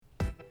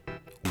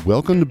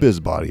Welcome to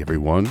BizBody,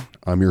 everyone.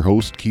 I'm your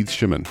host, Keith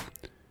Shimon.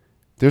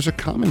 There's a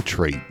common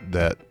trait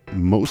that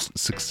most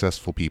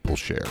successful people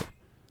share: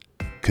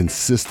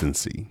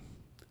 consistency.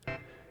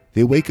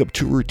 They wake up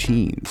to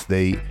routines.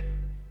 They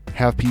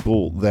have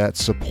people that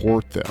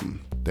support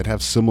them, that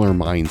have similar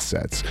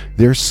mindsets.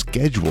 Their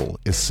schedule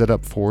is set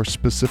up for a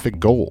specific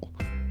goal.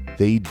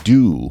 They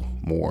do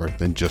more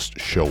than just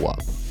show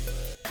up.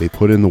 They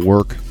put in the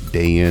work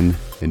day in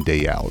and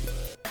day out.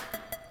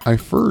 I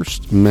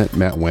first met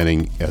Matt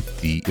Wenning at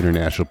the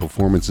International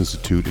Performance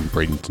Institute in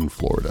Bradenton,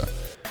 Florida.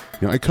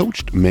 I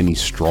coached many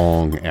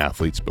strong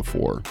athletes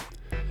before,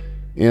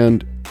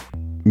 and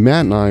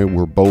Matt and I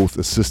were both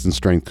assistant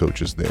strength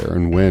coaches there,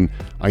 and when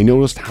I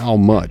noticed how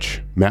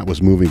much Matt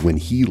was moving when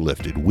he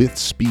lifted with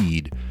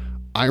speed,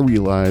 I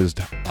realized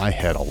I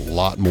had a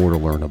lot more to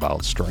learn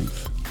about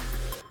strength.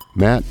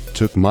 Matt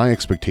took my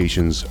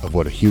expectations of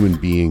what a human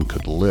being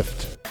could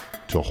lift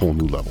to a whole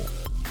new level.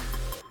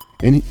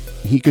 And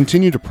he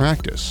continued to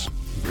practice,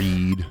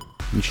 read,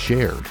 and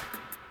shared,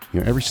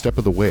 every step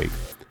of the way,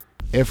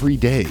 every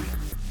day.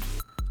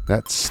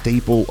 That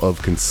staple of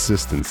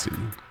consistency.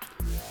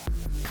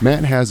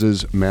 Matt has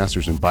his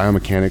master's in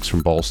biomechanics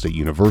from Ball State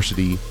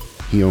University.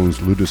 He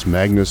owns Ludus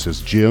Magnus as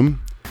gym.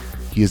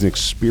 He is an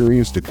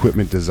experienced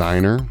equipment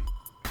designer.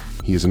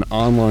 He is an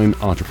online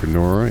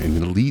entrepreneur, an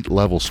elite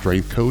level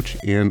strength coach,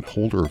 and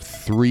holder of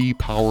 3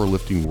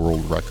 powerlifting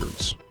world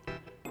records.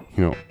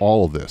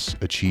 All of this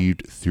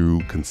achieved through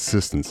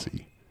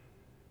consistency.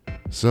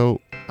 So,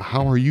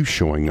 how are you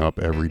showing up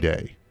every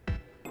day?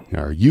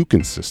 Are you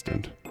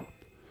consistent?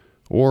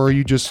 Or are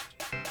you just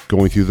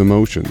going through the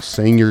motions,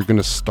 saying you're going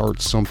to start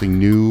something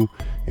new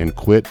and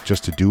quit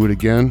just to do it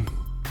again?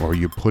 Or are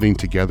you putting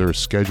together a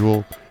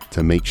schedule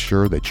to make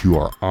sure that you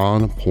are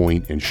on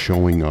point and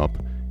showing up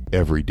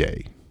every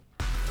day?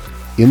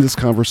 In this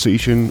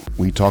conversation,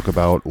 we talk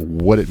about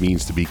what it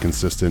means to be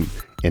consistent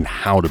and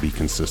how to be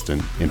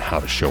consistent and how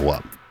to show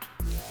up.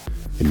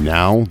 And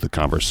now, the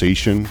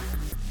conversation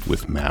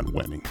with Matt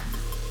Wenning.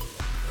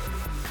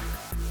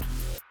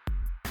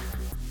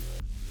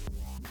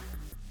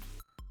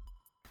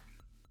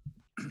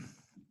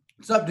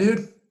 What's up,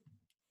 dude?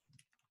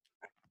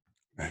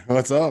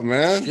 What's up,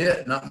 man?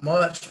 Shit, not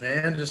much,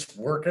 man. Just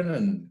working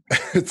and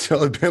It's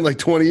only been like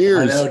 20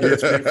 years. I know, dude.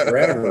 It's been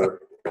forever.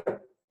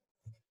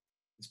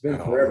 It's been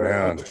forever.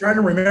 Man. I'm trying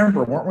to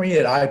remember. Weren't we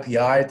at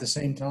IPI at the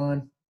same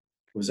time?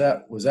 Was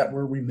that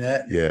where we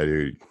met? Yeah,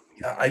 dude.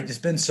 It's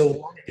been so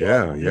long ago.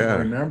 Yeah, I don't yeah.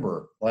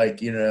 remember.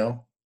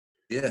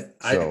 Yeah.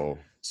 So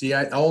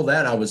All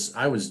that I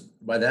was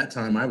by that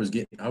time I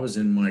was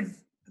in my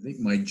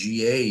my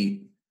GA.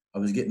 I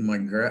was getting my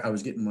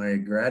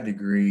grad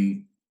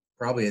degree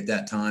probably at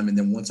that time, and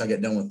then once I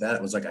got done with that,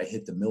 it was like I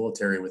hit the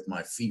military with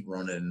my feet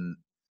running, and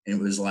it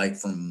was like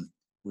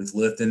with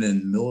lifting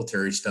and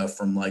military stuff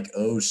from like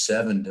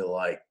 2007 to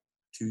like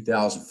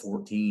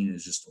 2014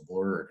 is just a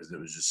blur because it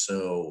was just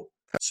so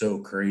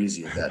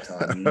crazy at that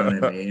time. You know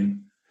what I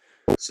mean?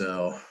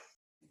 So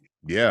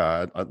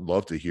yeah, I'd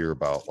love to hear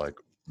about like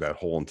that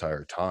whole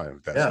entire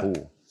time. That's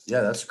cool.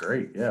 Yeah, that's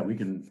great. Yeah, we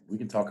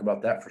can talk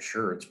about that for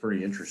sure. It's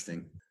pretty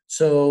interesting.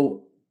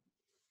 So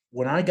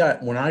when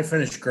I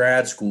finished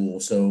grad school,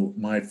 so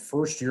my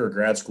first year of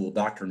grad school,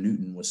 Dr.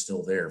 Newton was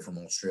still there from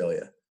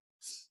Australia.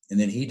 And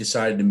then he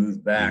decided to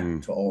move back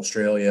to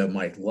Australia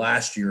my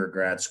last year of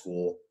grad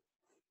school.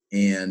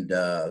 And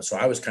so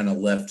I was kind of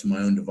left to my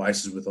own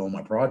devices with all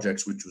my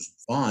projects, which was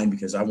fine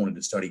because I wanted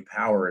to study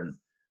power. And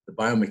the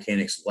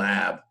biomechanics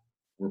lab,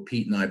 where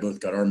Pete and I both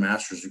got our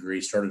master's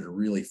degree, started to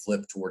really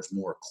flip towards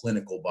more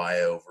clinical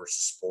bio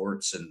versus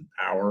sports and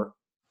power.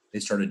 They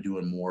started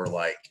doing more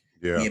like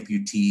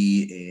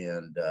amputee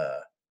and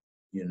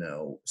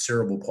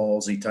cerebral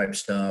palsy type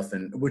stuff,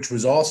 and which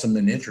was awesome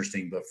and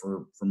interesting, but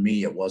for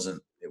me it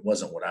wasn't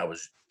what I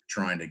was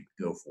trying to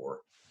go for.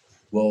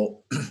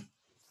 Well,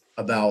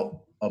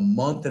 about a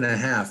month and a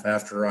half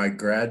after I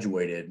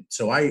graduated,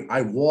 so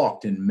I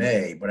walked in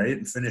May, but I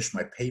didn't finish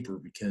my paper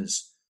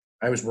because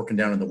I was working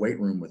down in the weight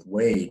room with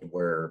Wade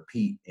where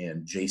Pete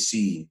and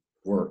JC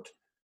worked,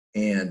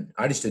 and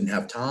I just didn't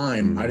have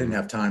time. I didn't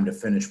have time to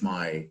finish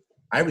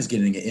I was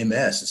getting an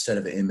MS instead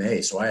of an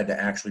MA, so I had to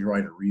actually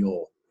write a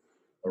real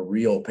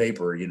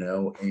paper,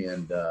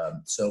 and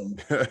so you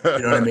know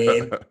what I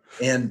mean.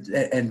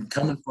 And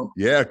coming from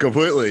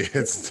completely,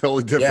 it's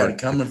totally different.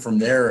 Coming from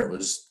there,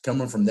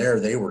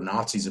 they were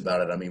Nazis about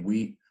it. I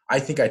mean, I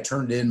think I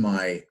turned in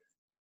my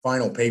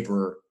final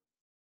paper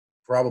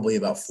probably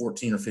about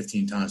 14 or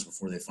 15 times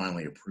before they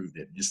finally approved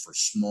it, just for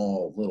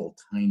small, little,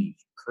 tiny,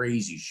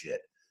 crazy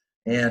shit.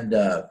 And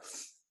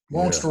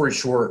long story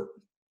short,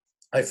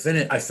 I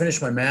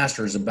finished my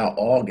master's about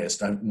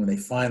August when they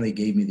finally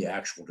gave me the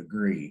actual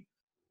degree.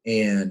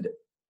 And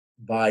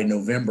by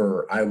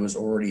November, I was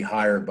already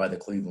hired by the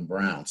Cleveland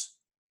Browns.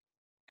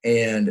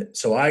 And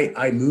so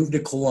I moved to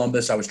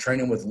Columbus. I was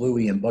training with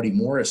Louie, and Buddy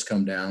Morris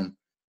come down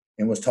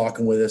and was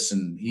talking with us.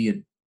 And he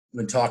had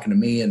been talking to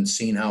me and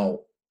seen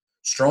how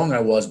strong I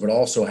was, but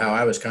also how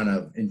I was kind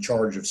of in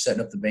charge of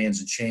setting up the bands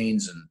and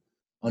chains and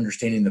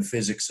understanding the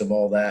physics of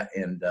all that.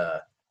 And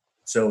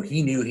So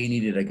he knew he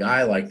needed a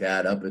guy like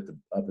that up at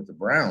the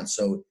Browns.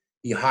 So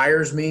he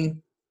hires me,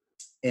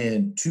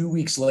 and 2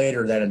 weeks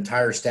later, that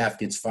entire staff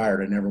gets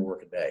fired. I never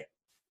work a day.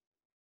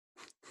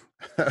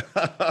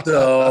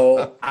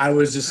 So I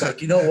was just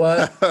like, you know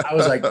what? I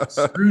was like,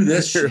 screw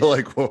this You're shit.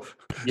 like, well,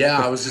 Yeah,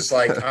 I was just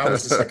like,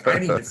 I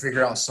need to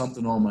figure out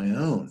something on my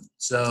own.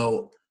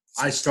 So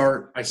I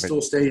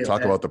still stay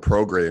talk about the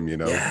program, you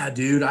know. Yeah,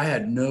 dude, I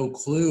had no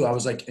clue. I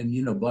was like,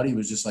 and Buddy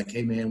was just like,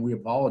 hey man, we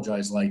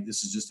apologize. Like,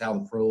 this is just how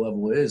the pro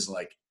level is.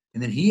 Like,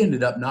 and then he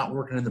ended up not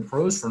working in the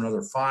pros for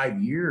another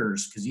 5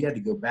 years because he had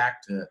to go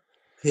back to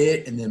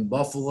Pitt and then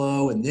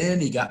Buffalo, and then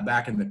he got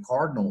back in the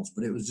Cardinals.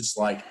 But it was just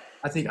like,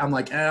 I'm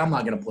like, I'm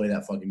not gonna play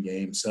that fucking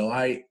game. So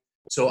I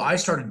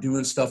started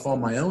doing stuff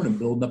on my own and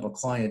building up a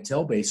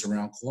clientele base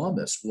around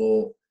Columbus.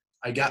 Well,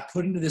 I got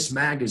put into this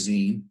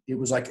magazine. It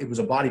was a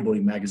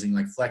bodybuilding magazine,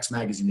 like Flex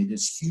Magazine. They did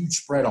this huge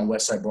spread on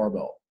Westside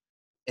Barbell.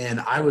 And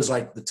I was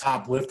like the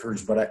top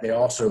lifters, but they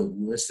also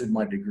listed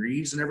my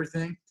degrees and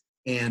everything.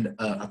 And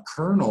a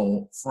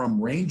colonel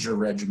from Ranger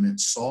Regiment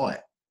saw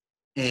it.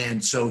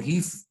 And so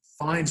he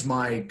finds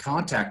my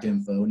contact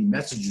info and he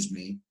messages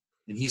me.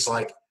 And he's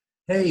like,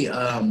 hey,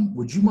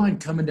 would you mind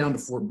coming down to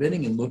Fort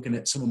Benning and looking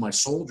at some of my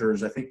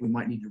soldiers? I think we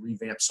might need to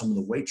revamp some of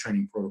the weight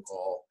training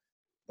protocol,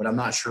 but I'm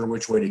not sure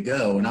which way to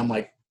go. And I'm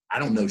like, I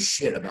don't know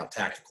shit about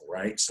tactical,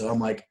 right? So I'm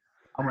like,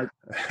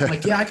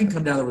 yeah, I can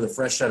come down there with a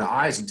fresh set of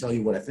eyes and tell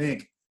you what I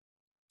think.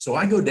 So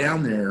I go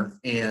down there,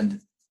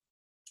 and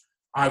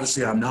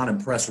obviously I'm not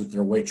impressed with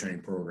their weight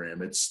training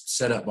program. It's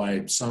set up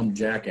by some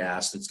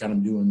jackass that's got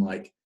them doing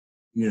like,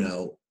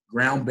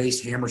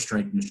 ground-based hammer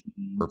strength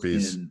machines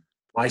Burpees and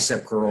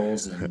bicep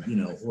curls and,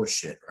 horse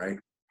shit, right?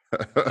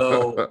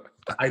 So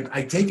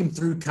I take them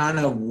through kind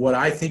of what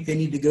I think they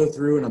need to go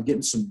through, and I'm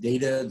getting some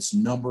data and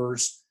some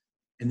numbers.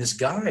 And this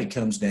guy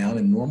comes down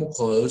in normal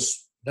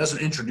clothes,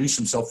 doesn't introduce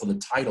himself with a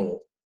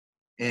title.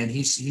 And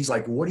he's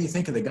like, well, what do you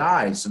think of the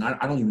guys? And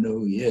I don't even know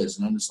who he is.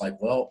 And I'm just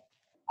like, well,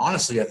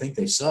 honestly, I think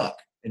they suck.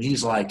 And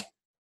he's like,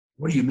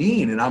 what do you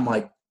mean? And I'm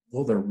like,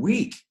 well, they're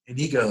weak. And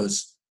he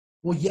goes,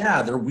 well,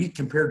 yeah, they're weak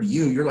compared to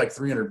you. You're like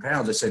 300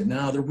 pounds. I said,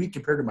 no, they're weak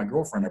compared to my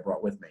girlfriend I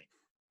brought with me.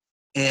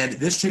 And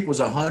this chick was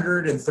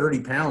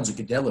 130 pounds and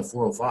could deadlift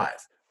 405.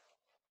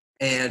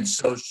 And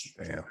so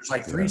there's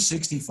like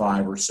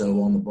 365 or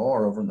so on the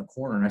bar over in the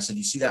corner. And I said,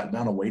 you see that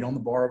amount of weight on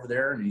the bar over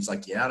there? And he's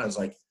like, yeah. And I was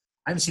like,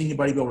 I haven't seen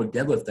anybody be able to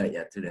deadlift that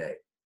yet today.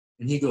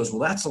 And he goes, well,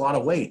 that's a lot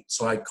of weight.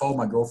 So I called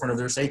my girlfriend over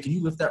there and say, hey, can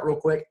you lift that real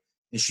quick?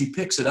 And she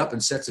picks it up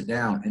and sets it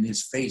down. And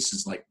his face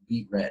is like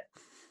beet red,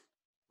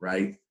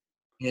 right?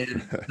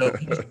 And so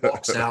he just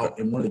walks out,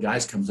 and one of the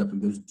guys comes up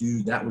and goes,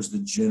 dude, that was the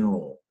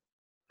general.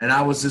 And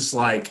I was just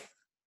like,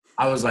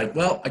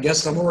 well, I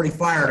guess I'm already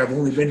fired. I've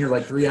only been here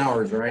like 3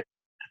 hours, right?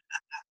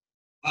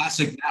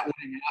 Classic that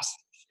winning ass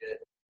shit.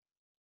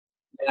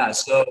 Yeah,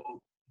 so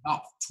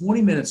about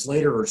 20 minutes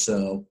later or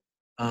so,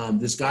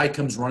 this guy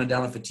comes running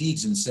down in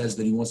fatigues and says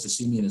that he wants to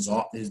see me in his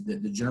office,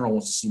 that the general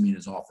wants to see me in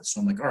his office. So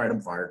I'm like, all right,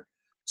 I'm fired.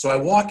 So I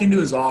walk into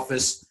his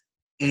office,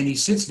 and he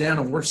sits down,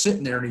 and we're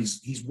sitting there, and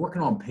he's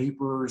working on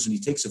papers, and he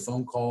takes a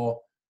phone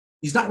call.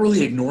 He's not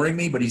really ignoring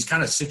me, but he's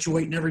kind of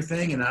situating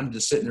everything, and I'm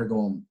just sitting there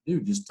going,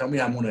 dude, just tell me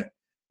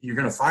you're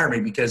going to fire me,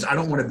 because I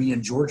don't want to be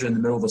in Georgia in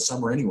the middle of the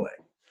summer anyway,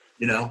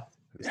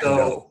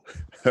 So,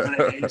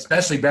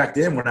 especially back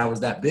then when I was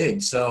that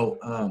big. So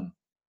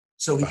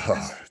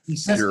he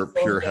says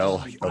pure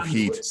hell of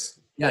heat.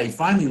 He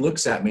finally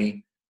looks at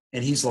me,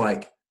 and he's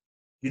like,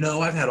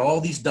 I've had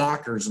all these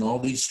doctors and all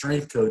these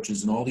strength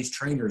coaches and all these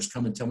trainers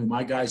come and tell me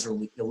my guys are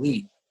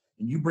elite,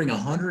 and you bring a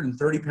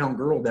 130-pound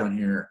girl down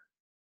here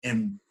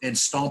and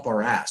stomp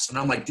our ass. And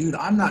I'm like, dude,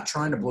 I'm not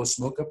trying to blow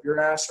smoke up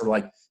your ass or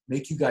like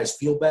make you guys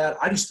feel bad.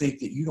 I just think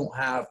that you don't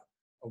have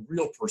a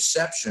real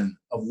perception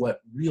of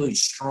what really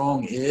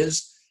strong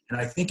is. And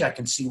I think I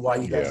can see why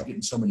you guys are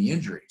getting so many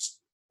injuries.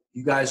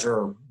 You guys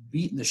are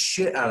beating the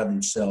shit out of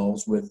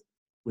yourselves with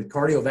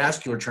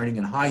cardiovascular training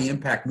and high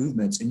impact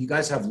movements, and you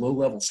guys have low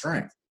level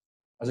strength.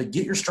 I was like,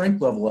 get your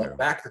strength level up,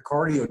 back your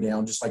cardio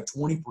down just like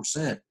 20%,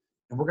 and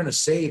we're going to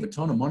save a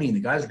ton of money, and the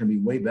guys are going to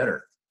be way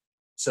better.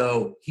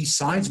 So he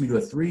signs me to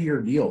a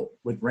 3-year deal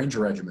with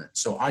Ranger Regiment.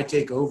 So I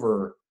take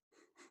over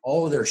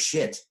all of their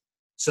shit.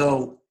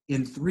 So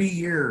in 3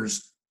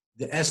 years,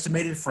 the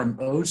estimated from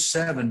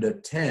 07 to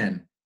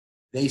 10,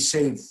 they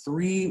saved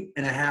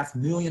 $3.5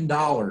 million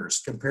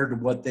compared to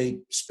what they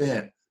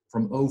spent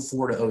from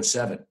 04 to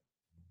 07.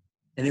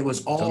 And it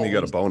was all. Tell me you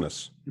got a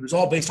bonus. It was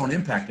all based on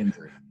impact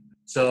injury.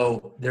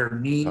 So their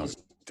knees,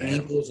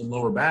 ankles, and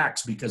lower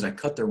backs, because I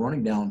cut their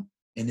running down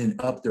and then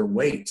up their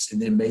weights and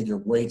then made their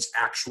weights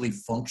actually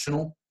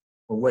functional,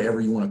 or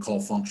whatever you want to call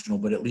functional,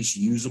 but at least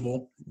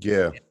usable.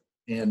 Yeah.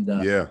 And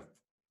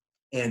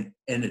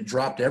it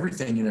dropped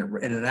everything,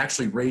 and it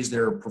actually raised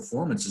their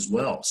performance as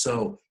well.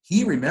 So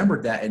he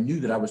remembered that and knew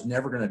that I was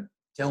never going to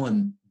tell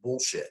him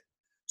bullshit.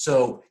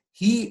 So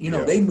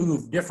they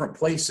move different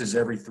places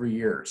every 3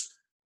 years.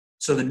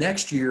 So the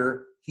next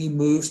year he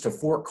moves to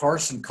Fort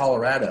Carson,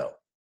 Colorado.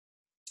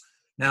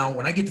 Now,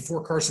 when I get to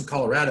Fort Carson,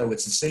 Colorado,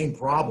 it's the same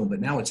problem,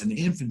 but now it's an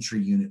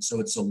infantry unit,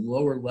 so it's a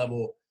lower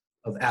level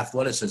of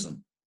athleticism,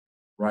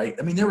 right?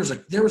 I mean, there was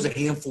a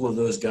handful of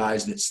those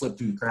guys that slipped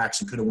through the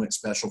cracks and could have went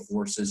special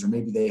forces, or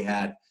maybe they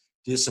had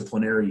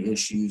disciplinary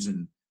issues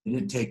and they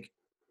didn't take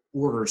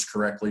orders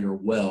correctly or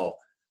well.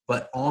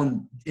 But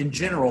in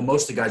general,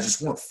 most of the guys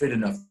just weren't fit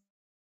enough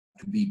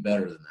to be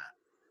better than that.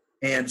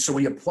 And so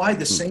we applied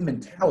the same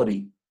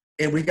mentality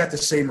and we got the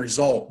same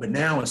result. But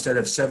now instead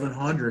of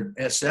 700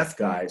 SF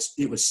guys,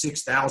 it was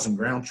 6,000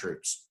 ground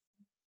troops.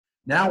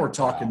 Now we're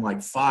talking like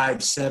 $5,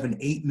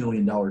 $7, $8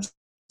 million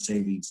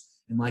savings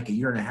in like a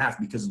year and a half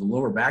because of the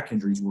lower back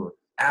injuries were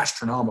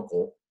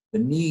astronomical. The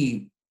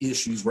knee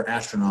issues were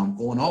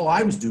astronomical. And all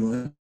I was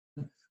doing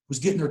was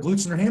getting their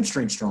glutes and their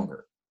hamstrings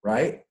stronger,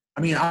 right?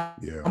 I mean,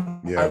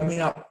 I'm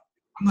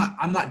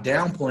not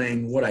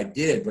downplaying what I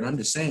did, but I'm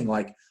just saying,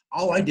 like,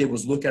 all I did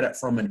was look at it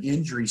from an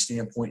injury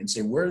standpoint and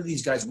say, where are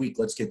these guys weak?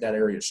 Let's get that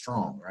area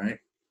strong, right?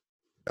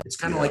 It's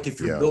kind of like if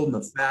you're building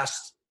a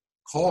fast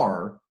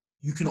car,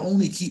 you can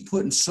only keep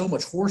putting so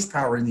much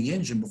horsepower in the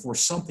engine before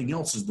something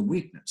else is the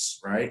weakness,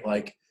 right?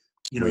 Like,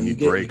 you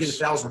get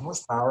 1,000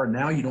 horsepower, and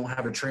now you don't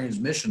have a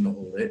transmission to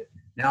hold it.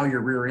 Now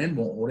your rear end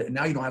won't hold it, and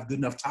now you don't have good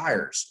enough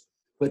tires.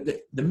 But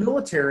the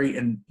military,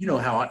 and you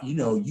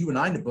and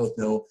I both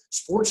know,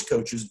 sports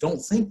coaches don't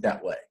think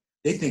that way.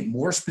 They think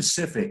more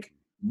specific,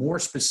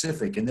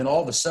 and then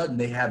all of a sudden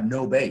they have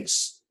no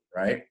base,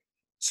 right?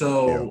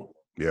 So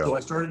I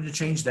started to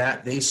change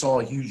that. They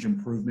saw a huge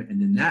improvement,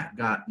 and then that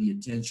got the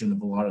attention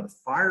of a lot of the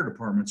fire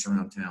departments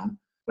around town.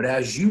 But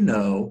as you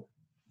know,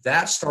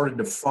 that started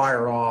to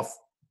fire off.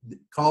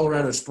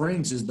 Colorado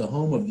Springs is the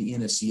home of the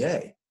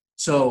NSCA.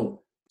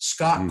 So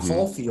Scott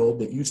Caulfield,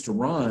 that used to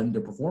run the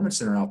performance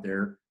center out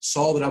there,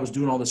 saw that I was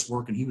doing all this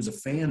work, and he was a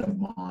fan of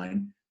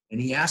mine.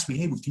 And he asked me,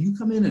 hey, can you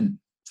come in and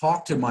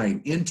talk to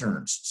my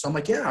interns? So I'm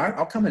like, yeah,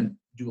 I'll come and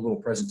do a little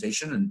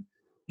presentation and,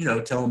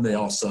 tell them they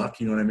all suck.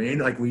 You know what I mean?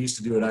 Like we used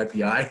to do at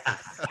IPI.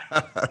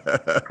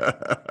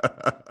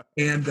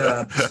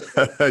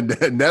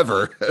 And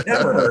never.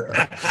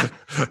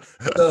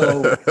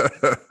 So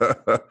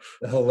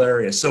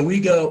hilarious.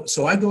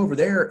 So I go over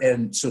there,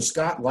 and so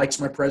Scott likes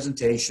my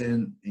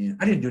presentation, and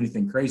I didn't do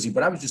anything crazy,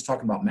 but I was just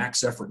talking about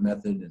max effort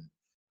method and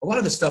a lot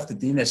of the stuff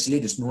that the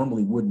NSCA just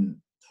normally wouldn't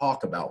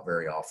talk about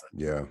very often.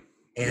 Yeah.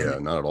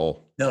 Not at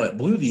all. No, it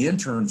blew the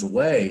interns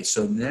away.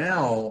 So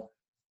now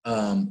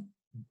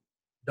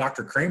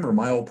Dr. Kramer,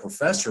 my old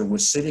professor,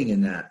 was sitting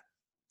in that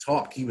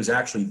talk. He was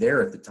actually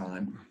there at the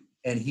time.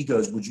 And he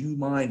goes, would you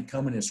mind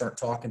coming and start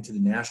talking to the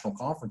national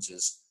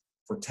conferences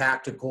for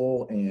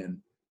tactical and,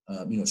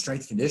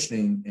 strength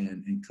conditioning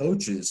and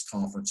coaches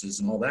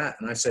conferences and all that?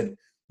 And I said,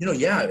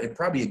 yeah, it'd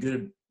probably be a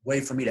good way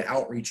for me to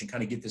outreach and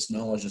kind of get this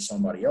knowledge to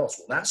somebody else.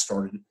 Well, that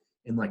started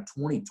in like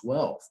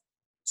 2012.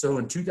 So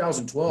in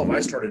 2012, I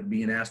started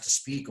being asked to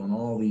speak on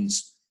all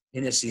these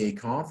NSCA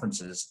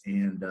conferences.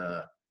 And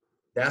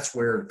that's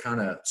where kind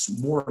of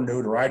more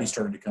notoriety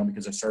started to come,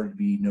 because I started to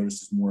be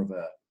noticed as more of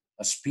a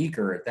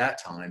speaker at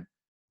that time,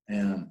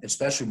 and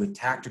especially with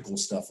tactical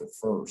stuff at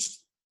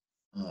first.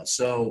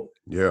 So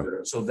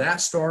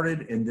that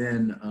started. And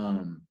then,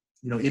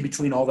 in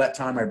between all that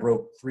time, I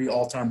broke 3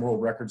 all-time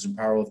world records in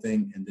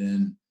powerlifting, and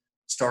then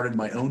started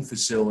my own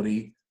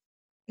facility.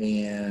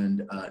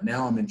 And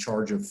now I'm in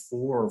charge of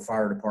 4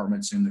 fire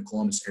departments in the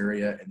Columbus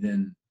area. And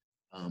then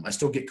I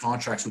still get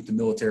contracts with the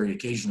military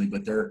occasionally,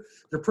 but they're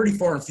pretty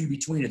far and few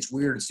between. It's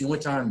weird. It's the only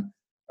time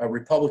a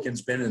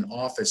Republican's been in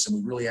office, and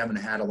we really haven't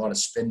had a lot of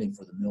spending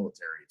for the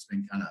military. It's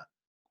been kind of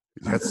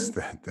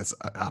that's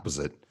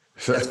opposite.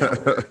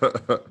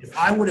 If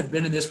I would have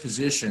been in this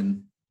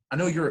position, I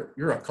know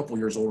you're a couple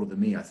years older than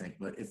me, I think,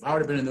 but if I would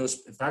have been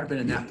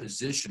in that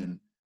position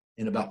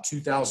in about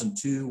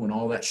 2002, when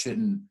all that shit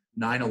in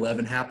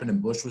 9/11 happened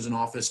and Bush was in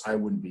office, I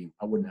wouldn't have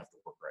to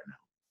work right now.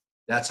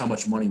 That's how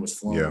much money was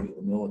flowing into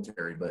the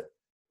military. But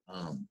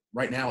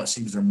right now, it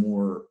seems they're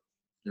more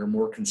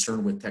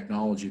concerned with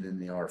technology than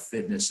they are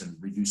fitness and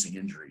reducing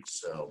injuries.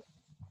 So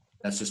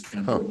that's just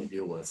kind of what we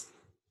deal with.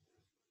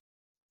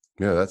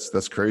 Yeah,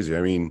 that's crazy.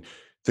 I mean,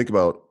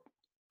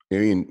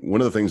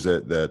 one of the things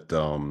that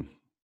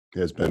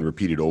has been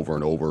repeated over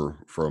and over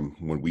from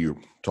when we were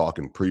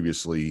talking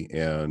previously,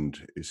 and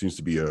it seems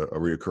to be a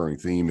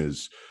reoccurring theme,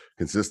 is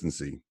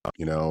consistency,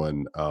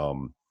 and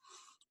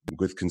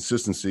with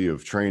consistency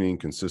of training,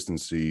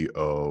 consistency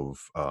of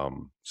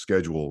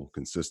schedule,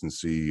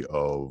 consistency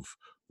of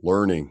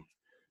learning,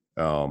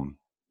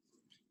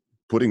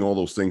 putting all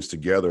those things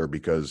together,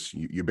 because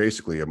you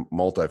basically are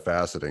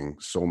multifaceting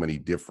so many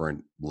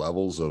different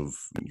levels of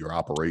your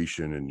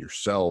operation and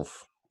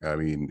yourself. I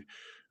mean,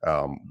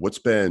 what's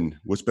been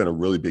a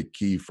really big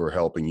key for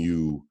helping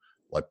you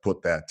like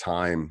put that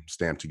time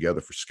stamp together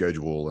for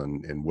schedule,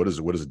 and what does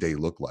a day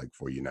look like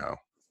for you now?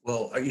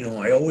 Well,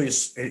 I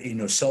always,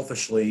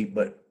 selfishly,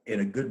 but in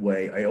a good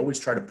way, I always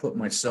try to put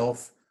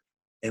myself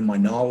and my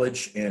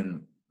knowledge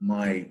and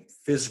my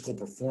physical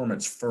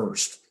performance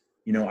first.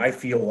 I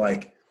feel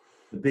like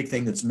the big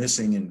thing that's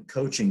missing in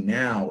coaching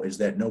now is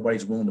that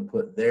nobody's willing to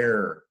put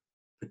their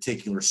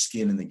particular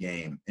skin in the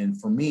game. And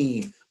for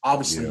me,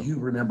 obviously, you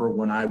remember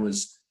when I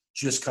was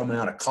just coming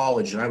out of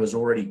college and I was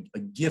already a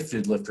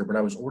gifted lifter, but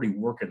I was already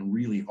working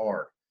really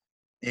hard.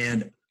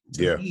 And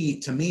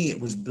to me, it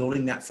was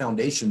building that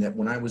foundation that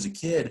when I was a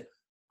kid,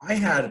 I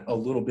had a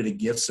little bit of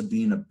gifts of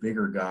being a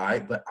bigger guy,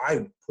 but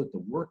I put the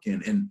work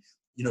in. And,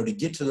 you know, to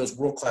get to those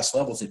world-class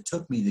levels, it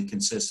took me the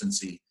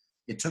consistency.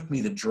 It took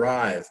me the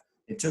drive.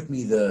 It took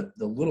me the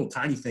little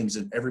tiny things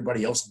that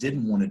everybody else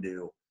didn't want to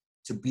do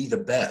to be the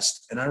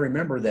best. And I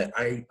remember that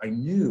I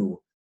knew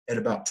at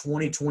about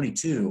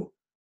 2022,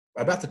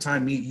 about the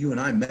time you and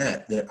I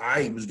met, that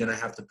I was going to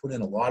have to put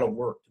in a lot of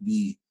work to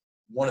be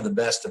one of the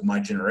best of my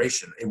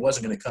generation. It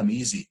wasn't going to come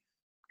easy.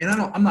 And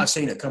I'm not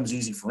saying it comes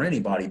easy for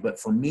anybody, but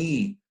for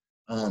me,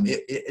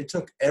 it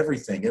took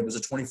everything. It was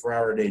a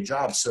 24-hour-a-day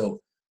job.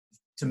 So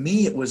to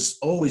me, it was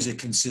always a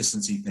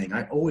consistency thing.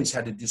 I always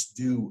had to just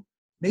do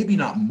maybe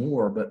not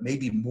more, but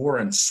maybe more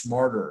and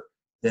smarter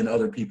than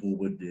other people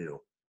would do.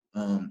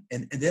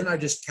 And then I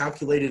just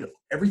calculated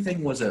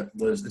everything was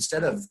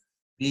instead of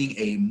being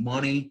a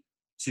money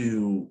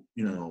to,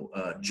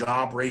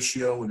 job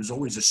ratio, it was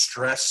always a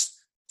stress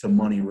to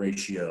money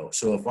ratio.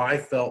 So if I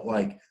felt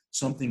like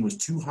something was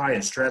too high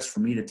a stress for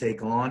me to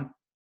take on,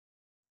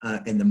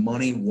 and the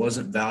money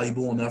wasn't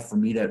valuable enough for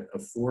me to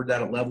afford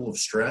that level of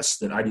stress,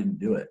 that I didn't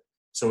do it.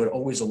 So it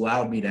always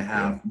allowed me to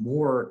have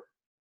more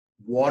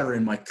water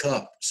in my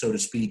cup, so to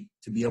speak,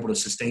 to be able to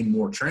sustain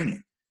more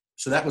training.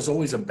 So that was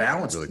always a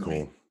balance. Really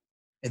point. Cool.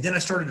 And then I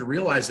started to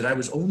realize that I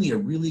was only a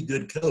really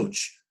good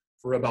coach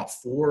for about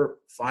 4 or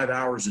 5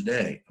 hours a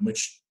day,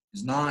 which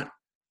is not,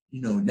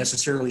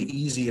 necessarily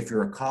easy if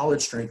you're a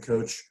college strength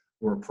coach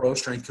or a pro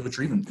strength coach,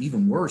 or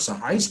even worse, a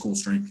high school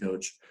strength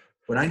coach.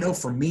 But I know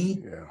for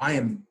me,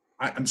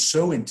 I'm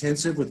so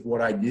intensive with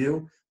what I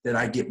do that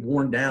I get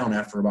worn down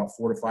after about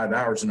 4 to 5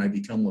 hours and I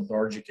become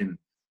lethargic and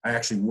I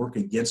actually work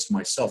against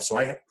myself. So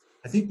I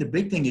think the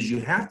big thing is you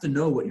have to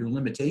know what your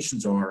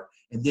limitations are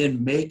and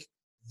then make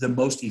the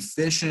most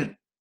efficient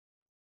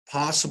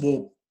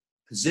possible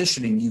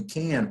positioning you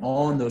can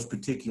on those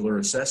particular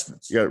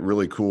assessments. You got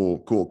really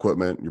cool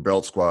equipment. Your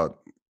belt squat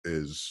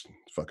is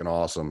fucking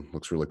awesome.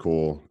 Looks really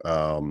cool.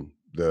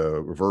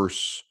 The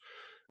reverse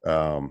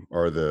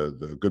or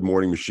the good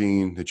morning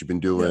machine that you've been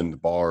doing, the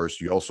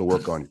bars. You also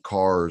work on your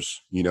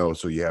cars,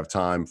 so you have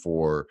time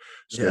for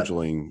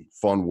scheduling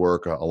fun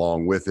work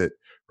along with it,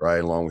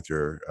 right? Along with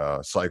your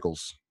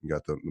cycles. You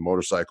got the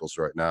motorcycles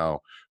right now,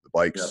 the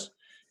bikes.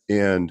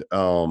 And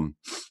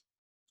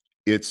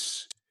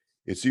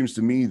it seems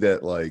to me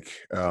that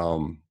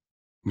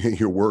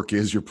your work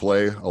is your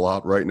play a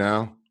lot right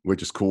now,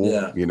 which is cool.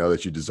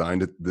 That you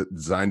designed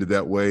it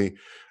that way.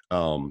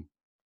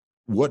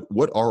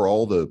 What are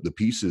all the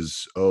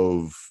pieces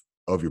of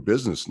your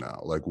business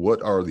now? Like,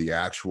 what are the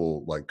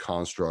actual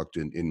construct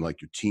in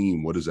your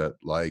team? What is that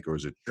like, or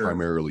is it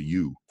primarily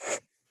you?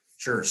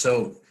 Sure.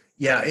 So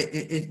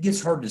it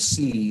gets hard to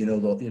see,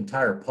 the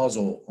entire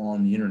puzzle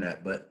on the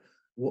internet, but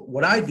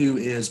what I do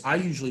is I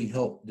usually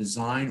help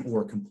design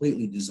or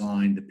completely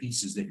design the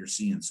pieces that you're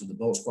seeing. So the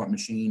belt squat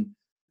machine,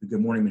 the good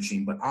morning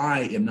machine, but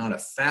I am not a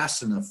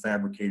fast enough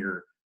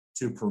fabricator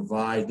to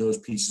provide those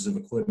pieces of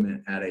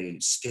equipment at a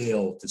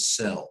scale to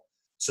sell.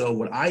 So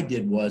what I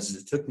did was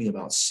it took me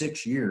about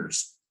 6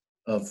 years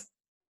of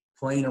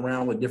playing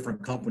around with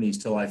different companies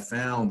till I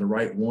found the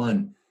right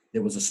one.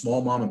 There was a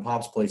small mom and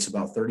pop's place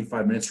about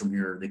 35 minutes from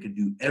here. They could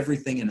do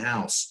everything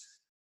in-house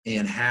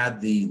and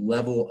had the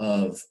level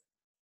of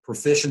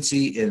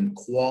proficiency in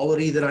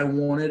quality that I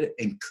wanted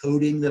and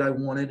coding that I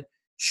wanted,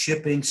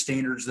 shipping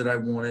standards that I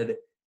wanted,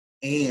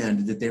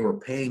 and that they were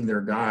paying their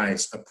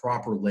guys a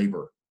proper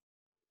labor,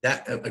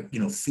 that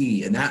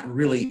fee. And that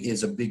really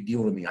is a big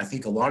deal to me. I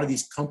think a lot of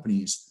these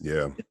companies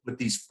with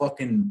these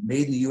fucking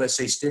made in the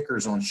USA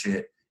stickers on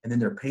shit, and then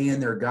they're paying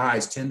their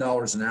guys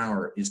 $10 an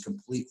hour is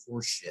complete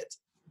horse shit.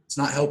 It's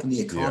not helping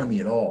the economy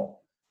at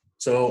all.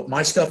 So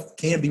my stuff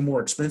can be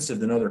more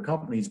expensive than other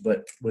companies,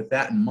 but with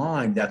that in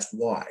mind, that's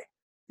why.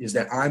 Is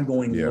that I'm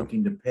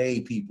looking to pay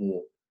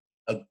people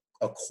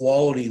a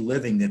quality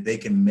living that they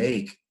can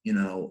make, they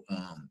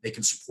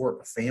can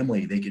support a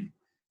family,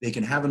 they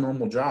can have a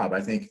normal job. I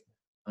think,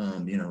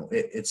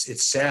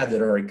 it's sad that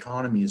our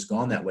economy has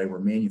gone that way, where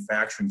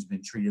manufacturing's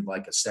been treated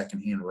like a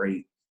secondhand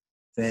rate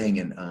thing.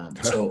 And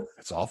so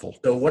it's awful.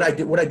 So what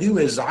I do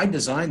is I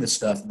design the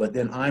stuff, but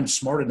then I'm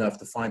smart enough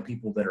to find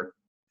people that are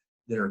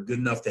good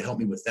enough to help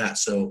me with that.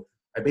 So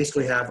I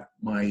basically have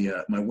my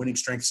Wenning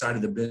strength side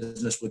of the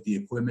business with the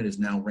equipment is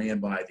now ran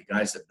by the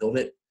guys that build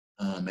it.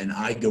 And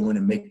I go in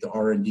and make the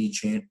R&D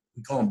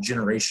we call them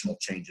generational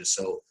changes.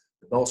 So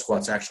the belt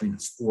squat's actually in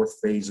its 4th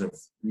phase of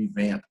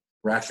revamp.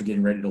 We're actually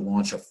getting ready to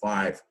launch a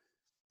 5.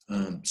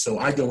 So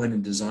I go in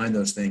and design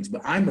those things,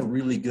 but I'm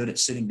really good at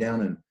sitting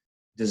down and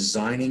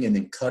designing and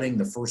then cutting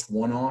the first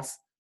one off,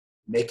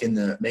 making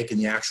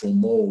the actual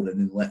mold, and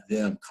then let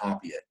them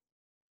copy it.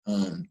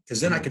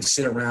 Because then I could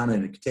sit around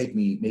and it could take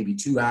me maybe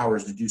 2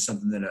 hours to do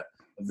something that a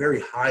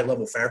very high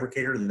level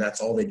fabricator, that's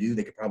all they do,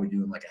 they could probably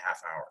do in like a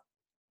half hour.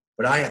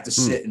 But I have to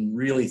sit and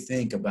really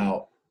think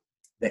about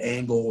the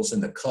angles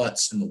and the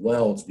cuts and the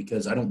welds,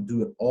 because I don't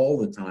do it all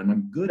the time.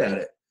 I'm good at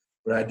it,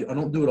 but I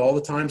don't do it all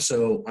the time.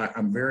 So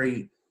I'm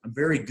very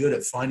good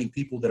at finding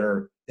people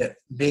that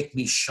make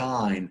me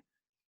shine,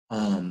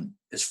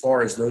 as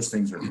far as those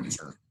things are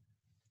concerned.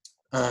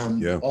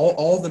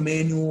 All the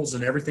manuals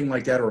and everything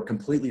like that are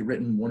completely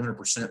written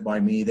 100% by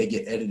me. They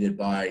get edited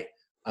by,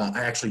 I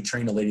actually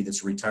train a lady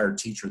that's a retired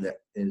teacher that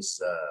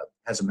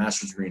has a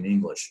master's degree in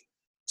English.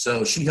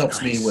 So she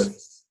helps me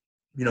with,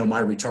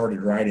 my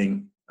retarded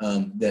writing,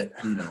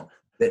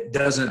 that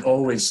doesn't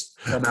always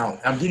come out.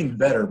 I'm getting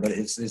better, but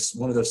it's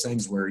one of those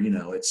things where, you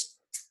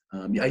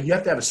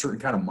have to have a certain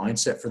kind of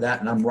mindset for that.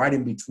 And I'm right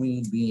in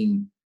between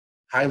being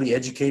highly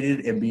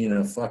educated and being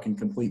a fucking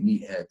complete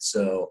meathead.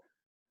 So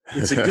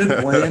it's a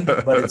good blend,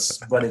 but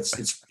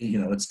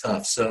it's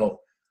tough. So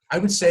I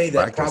would say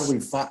that probably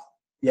 5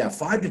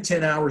 to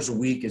 10 hours a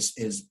week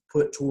is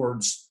put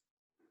towards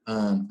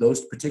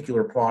those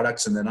particular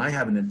products. And then I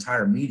have an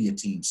entire media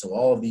team. So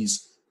all of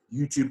these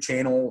YouTube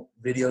channel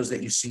videos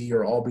that you see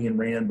are all being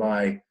ran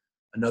by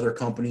another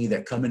company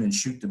that come in and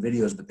shoot the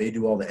videos, but they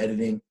do all the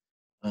editing.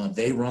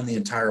 They run the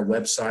entire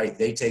website.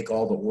 They take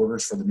all the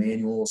orders for the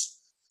manuals.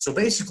 So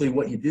basically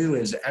what you do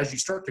is, as you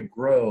start to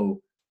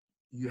grow,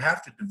 you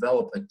have to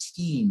develop a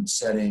team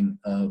setting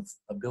of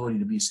ability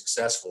to be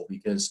successful,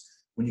 because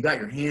when you got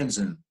your hands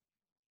in,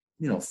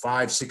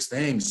 5, 6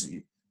 things,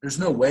 there's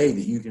no way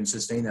that you can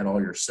sustain that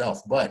all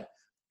yourself. But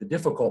the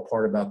difficult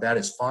part about that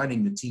is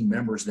finding the team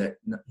members that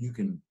you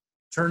can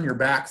turn your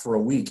back for a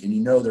week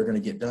and they're going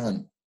to get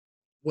done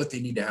what they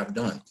need to have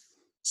done.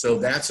 So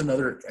that's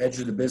another edge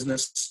of the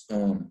business.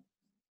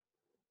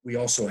 We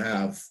also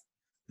have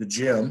the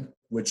gym,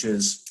 which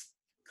is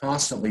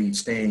constantly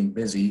staying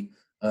busy,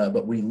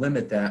 but we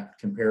limit that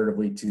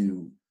comparatively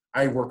to,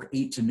 I work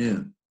 8 to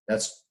noon.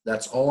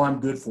 That's all I'm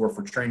good for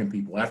training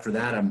people. After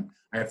that,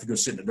 I have to go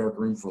sit in a dark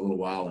room for a little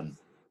while and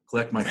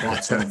collect my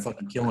thoughts so I don't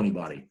fucking kill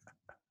anybody.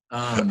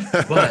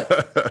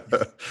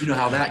 But you know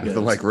how that goes.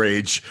 Nothing like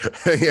rage.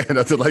 Yeah,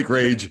 nothing like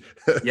rage.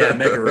 Yeah,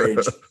 mega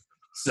rage.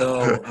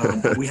 So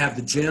we have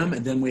the gym,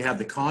 and then we have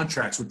the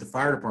contracts with the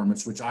fire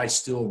departments, which I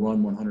still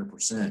run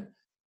 100%.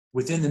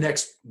 Within the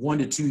next 1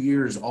 to 2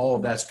 years, all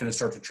of that's going to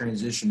start to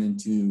transition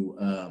into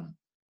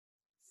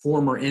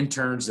former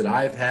interns that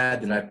I've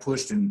had, that I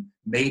pushed and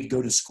made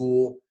go to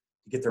school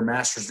to get their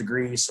master's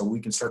degree, so we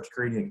can start to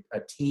create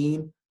a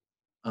team.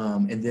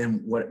 And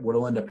then what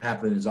will end up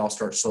happening is I'll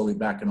start slowly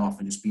backing off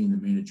and just being in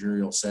the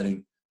managerial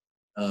setting.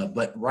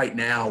 But right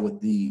now,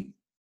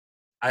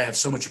 I have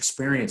so much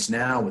experience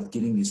now with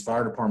getting these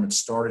fire departments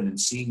started and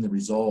seeing the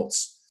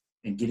results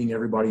and getting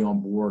everybody on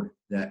board,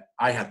 that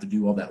I have to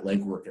do all that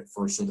legwork at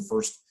first. So the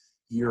first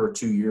year or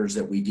 2 years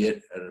that we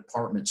get a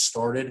department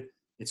started,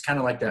 it's kind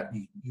of like that.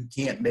 You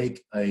can't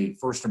make a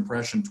first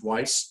impression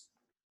twice,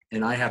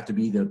 and I have to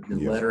be the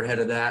letterhead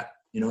of that.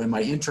 And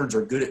my interns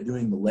are good at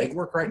doing the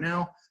legwork right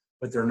now,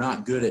 but they're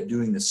not good at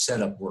doing the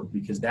setup work,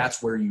 because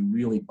that's where you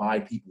really buy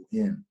people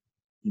in.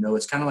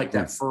 It's kind of like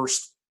that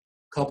first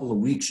couple of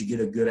weeks, you get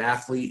a good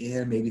athlete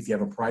in. Maybe if you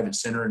have a private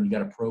center and you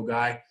got a pro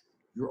guy,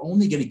 you're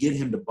only going to get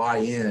him to buy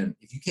in.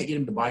 If you can't get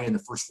him to buy in the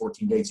first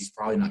 14 days, he's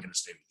probably not going to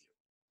stay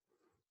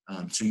with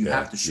you. So you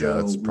have to show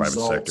that's results.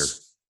 Private sector.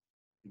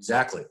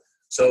 Exactly.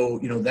 So,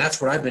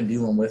 that's what I've been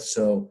dealing with.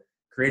 So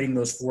creating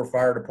those 4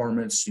 fire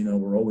departments,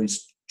 we're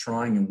always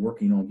trying and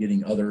working on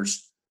getting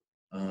others.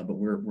 But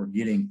we're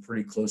getting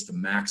pretty close to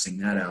maxing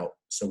that out.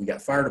 So we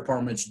got fire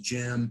departments,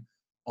 gym,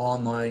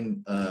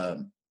 online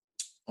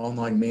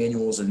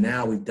manuals, and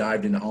now we've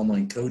dived into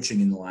online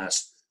coaching in the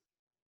last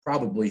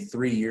probably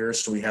 3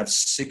 years. So we have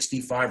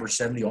 65 or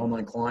 70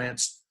 online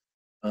clients.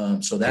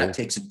 So that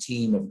takes a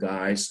team of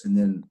guys, and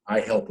then I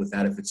help with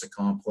that if it's a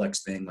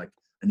complex thing like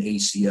an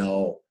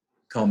ACL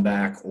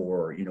comeback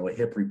or a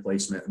hip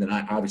replacement. And then I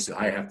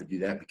have to do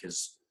that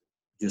because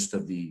just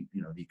of the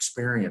the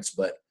experience.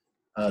 But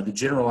the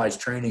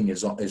generalized training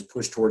is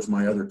pushed towards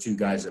my other 2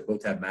 guys that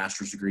both have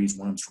master's degrees.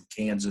 One of them's from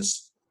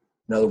Kansas,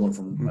 another one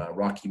from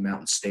Rocky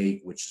Mountain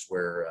State, which is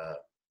where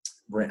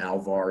Brent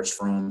Alvar is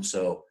from.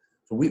 So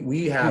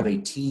we have a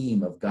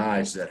team of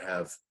guys that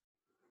have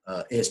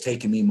it's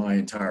taken me my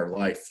entire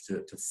life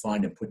to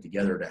find and put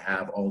together to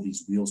have all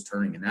these wheels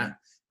turning. And that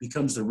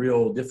becomes the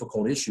real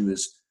difficult issue,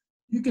 is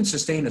you can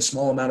sustain a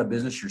small amount of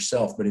business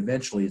yourself, but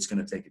eventually it's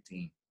going to take a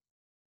team.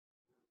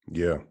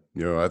 Yeah.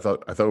 I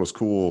thought it was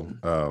cool.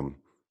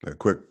 A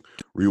quick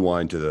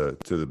rewind to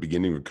the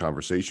beginning of the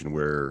conversation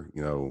where,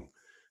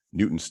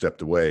 Newton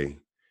stepped away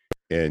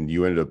and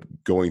you ended up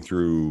going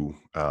through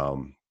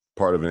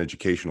part of an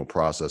educational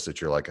process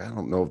that you're like, I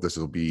don't know if this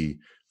will be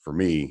for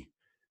me.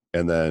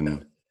 And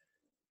then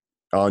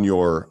on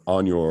your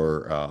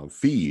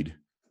feed,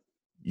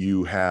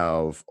 you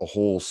have a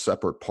whole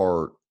separate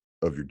part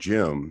of your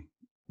gym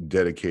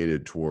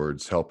dedicated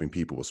towards helping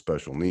people with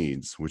special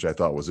needs, which I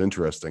thought was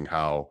interesting,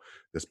 how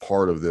this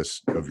part of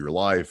your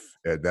life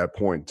at that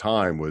point in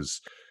time was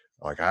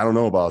like, I don't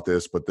know about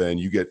this, but then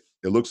it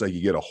looks like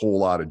you get a whole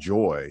lot of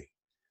joy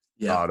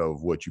Yeah. out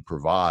of what you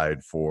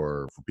provide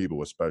for people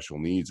with special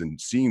needs, and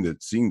seeing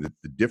the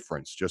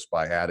difference just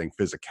by adding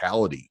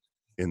physicality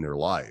in their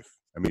life.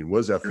 I mean, what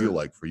does that feel Sure.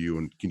 like for you?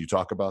 And can you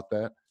talk about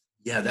that?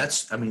 Yeah,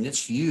 I mean,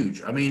 it's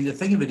huge. I mean, the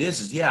thing of it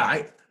is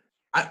yeah,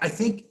 I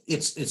think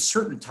it's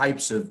certain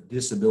types of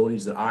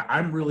disabilities that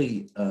I'm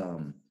really,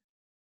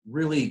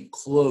 really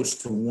close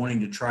to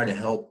wanting to try to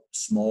help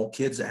small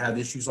kids that have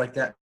issues like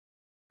that,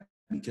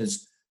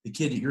 because the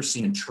kid that you're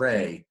seeing,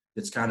 Trey,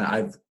 that's kind of,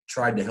 I've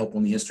tried to help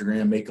on the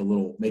Instagram, make a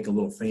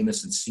little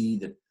famous and see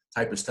the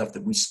type of stuff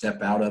that we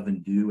step out of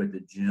and do at the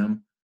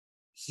gym.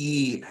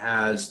 He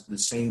has the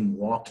same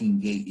walking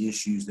gait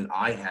issues that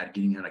I had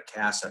getting out of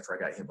cast after I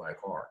got hit by a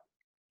car.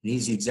 And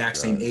he's the exact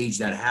same Got it. age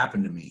that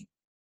happened to me.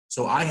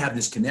 So I have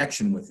this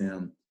connection with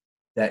him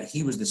that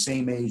he was the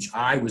same age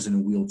I was in a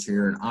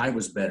wheelchair and I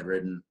was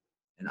bedridden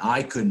and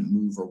I couldn't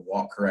move or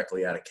walk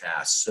correctly out of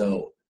cast.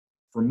 So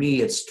for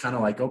me, it's kind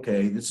of like,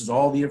 okay, this is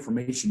all the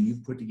information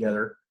you've put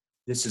together.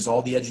 This is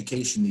all the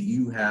education that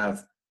you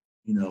have,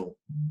 you know,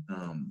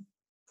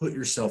 put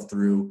yourself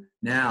through.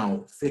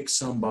 Now fix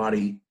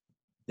somebody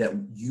that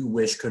you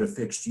wish could have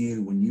fixed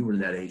you when you were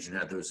that age and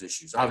had those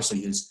issues.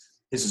 Obviously, his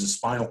is a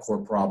spinal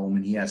cord problem,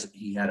 and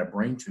he had a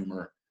brain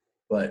tumor.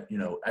 But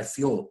I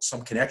feel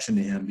some connection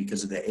to him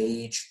because of the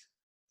age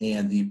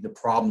and the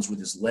problems with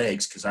his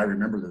legs, because I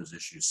remember those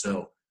issues.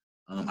 So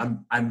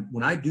I'm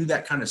when I do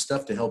that kind of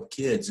stuff to help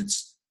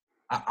kids,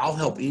 I'll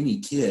help any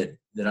kid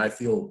that I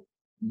feel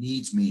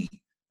needs me,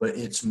 but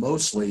it's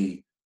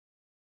mostly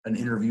an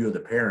interview of the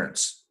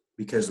parents,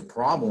 because the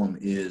problem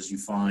is, you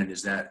find,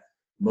 is that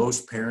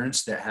most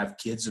parents that have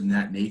kids of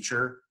that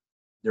nature,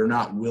 they're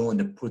not willing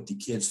to put the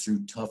kids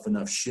through tough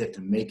enough shit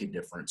to make a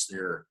difference.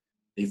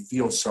 They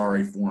feel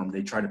sorry for them.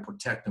 They try to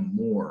protect them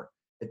more.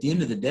 At the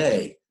end of the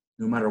day,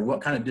 no matter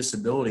what kind of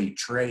disability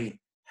Trey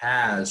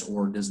has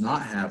or does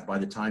not have, by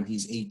the time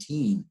he's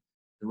 18,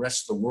 the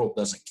rest of the world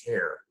doesn't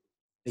care.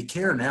 They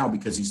care now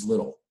because he's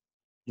little,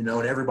 and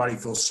everybody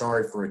feels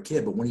sorry for a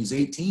kid. But when he's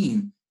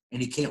 18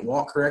 and he can't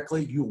walk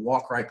correctly, you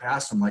walk right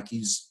past him like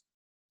he's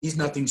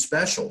nothing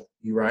special.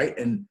 You right?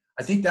 And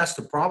I think that's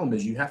the problem,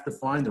 is you have to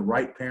find the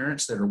right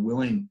parents that are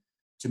willing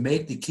to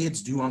make the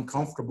kids do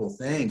uncomfortable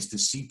things to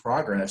see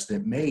progress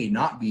that may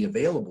not be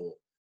available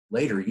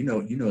later. You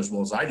know as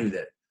well as I do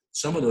that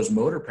some of those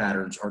motor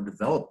patterns are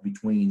developed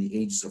between the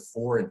ages of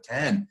 4 and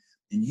 10,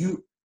 and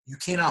you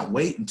cannot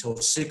wait until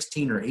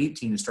 16 or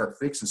 18 to start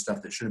fixing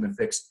stuff that should have been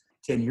fixed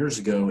 10 years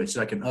ago. It's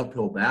like an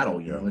uphill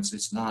battle. Yeah.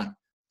 It's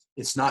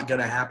not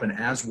going to happen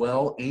as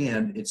well,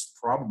 and it's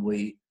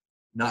probably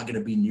not going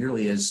to be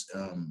nearly as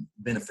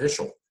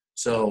beneficial.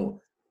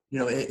 So,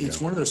 it's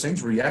Yeah. one of those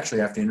things where you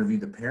actually have to interview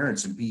the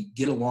parents and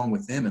get along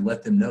with them and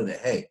let them know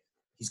that, hey,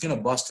 he's going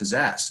to bust his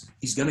ass.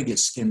 He's going to get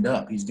skinned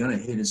up. He's going to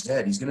hit his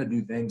head. He's going to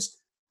do things,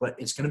 but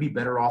it's going to be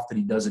better off that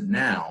he does it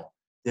now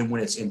than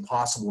when it's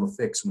impossible to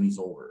fix when he's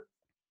older.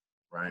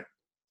 Right.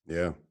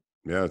 Yeah.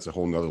 Yeah. It's a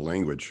whole nother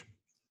language.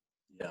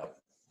 Yeah.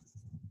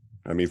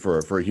 I mean, for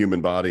a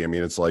human body, I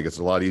mean, it's like, it's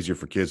a lot easier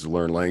for kids to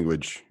learn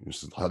language.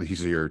 It's a lot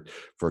easier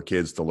for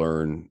kids to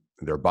learn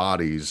their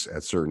bodies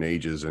at certain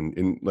ages.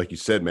 And like you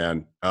said,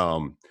 man,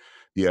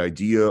 the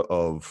idea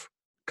of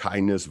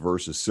kindness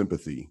versus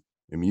sympathy.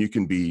 I mean, you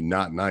can be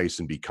not nice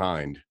and be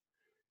kind,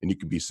 and you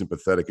can be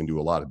sympathetic and do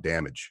a lot of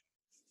damage.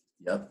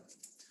 Yep. Yeah,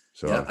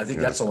 So I think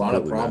yeah, that's a lot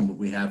of completely, problem man. that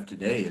we have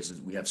today is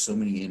we have so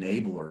many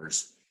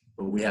enablers,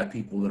 but we have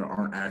people that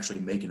aren't actually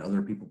making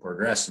other people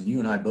progress. And you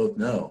and I both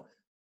know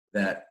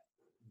that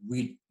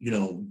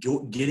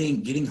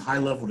getting high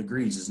level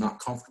degrees is not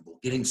comfortable.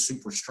 Getting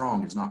super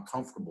strong is not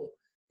comfortable.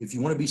 If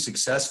you want to be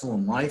successful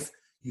in life,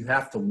 you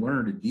have to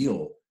learn to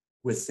deal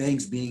with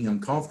things being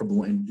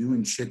uncomfortable and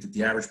doing shit that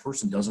the average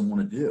person doesn't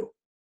want to do.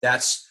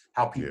 That's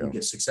how people Yeah.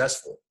 get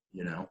successful.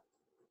 Yeah.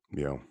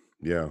 Yeah.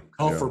 Yeah.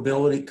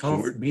 Comfortability, So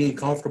we're, being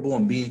comfortable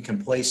and being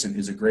complacent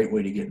is a great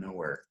way to get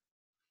nowhere.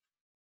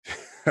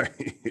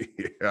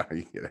 yeah,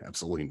 you get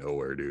absolutely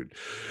nowhere, dude.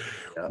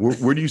 Yeah.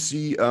 Where do you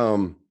see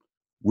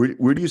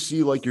where do you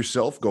see like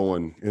yourself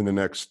going in the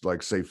next,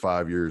 like, say,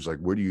 5 years? Like,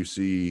 where do you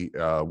see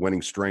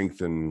Winning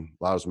Strength and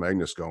Laos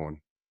Magnus going?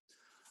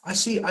 I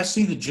see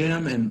the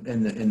gym and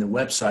the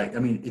website. I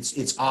mean,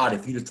 it's odd.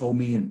 If you'd have told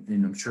me, and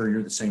I'm sure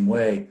you're the same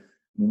way,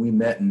 when we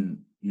met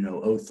in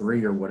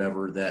 '03 or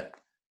whatever, that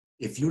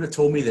if you would have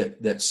told me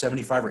that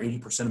 75 or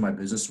 80% of my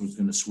business was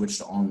going to switch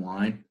to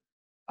online,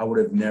 I would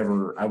have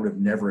never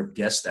have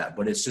guessed that.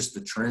 But it's just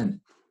the trend.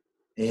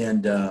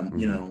 And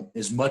Hmm.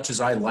 as much as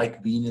I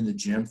like being in the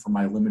gym for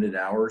my limited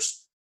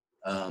hours,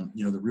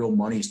 the real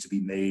money is to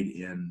be made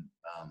in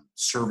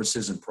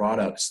services and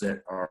products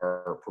that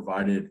are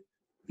provided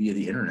via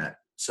the internet.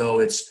 So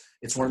it's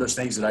one of those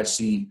things that I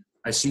see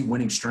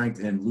Winning Strength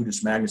and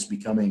Ludus Magnus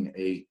becoming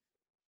a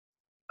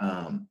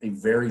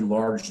very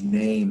large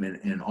name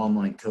in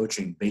online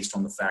coaching, based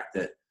on the fact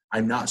that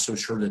I'm not so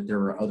sure that there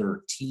are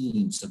other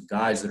teams of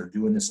guys that are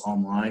doing this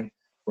online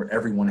where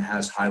everyone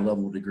has high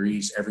level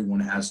degrees, everyone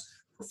has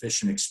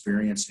proficient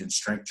experience in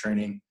strength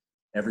training,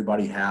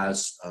 everybody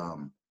has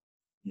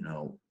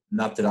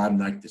not that I'm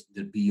like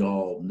the be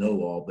all,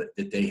 know all, but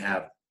that they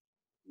have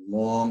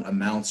long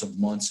amounts of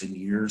months and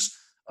years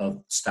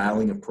of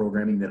styling of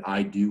programming that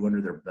I do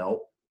under their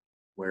belt,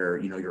 where,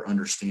 you know, you're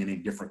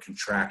understanding different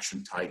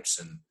contraction types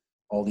and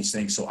all these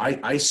things. So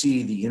I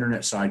see the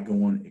internet side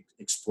going,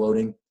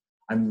 exploding.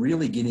 I'm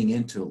really getting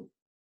into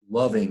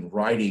loving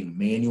writing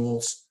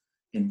manuals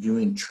and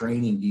doing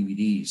training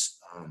DVDs.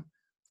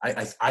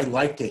 I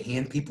like to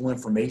hand people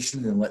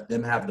information and let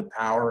them have the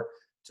power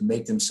to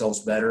make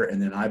themselves better.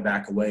 And then I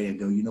back away and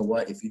go, you know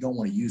what, if you don't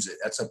want to use it,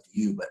 that's up to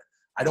you. But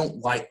I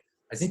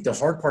think the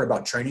hard part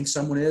about training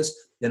someone is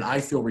then I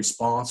feel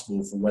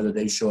responsible for whether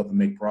they show up and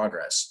make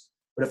progress.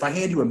 But if I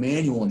hand you a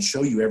manual and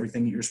show you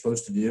everything that you're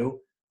supposed to do,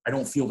 I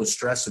don't feel the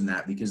stress in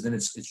that, because then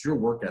it's your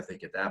work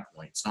ethic at that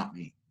point. It's not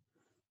me.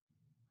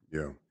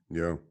 Yeah.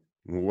 Yeah.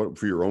 Well, what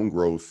for your own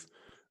growth?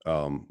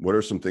 What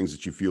are some things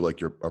that you feel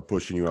like are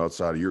pushing you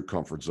outside of your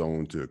comfort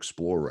zone to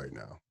explore right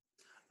now?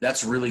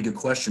 That's a really good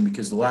question,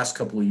 because the last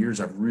couple of years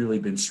I've really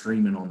been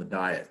streaming on the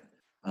diet,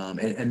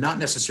 and not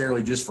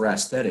necessarily just for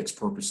aesthetics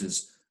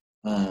purposes.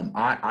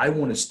 I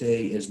want to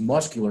stay as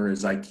muscular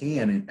as I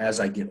can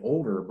as I get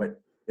older, but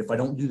if I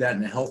don't do that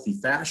in a healthy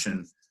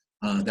fashion,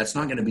 that's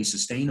not going to be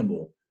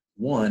sustainable.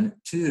 One,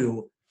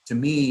 two, to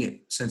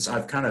me, since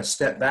I've kind of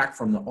stepped back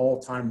from the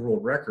all-time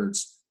world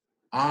records,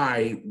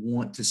 I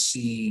want to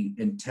see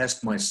and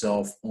test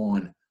myself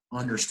on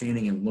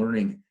understanding and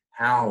learning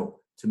how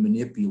to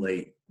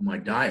manipulate my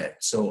diet.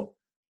 So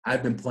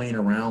I've been playing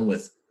around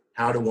with,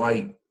 how do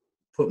I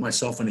put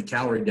myself in a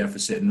calorie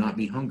deficit and not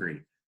be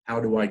hungry? How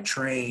do I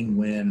train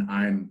when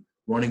I'm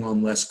running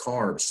on less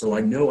carbs? So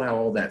I know how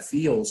all that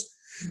feels.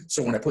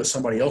 So when I put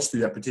somebody else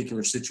through that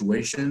particular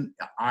situation,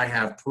 I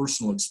have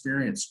personal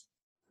experience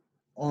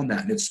on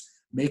that. And it's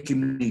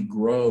making me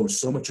grow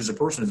so much as a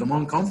person, as I'm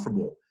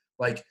uncomfortable.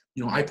 Like,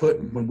 you know,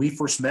 when we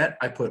first met,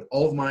 I put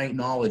all of my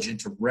knowledge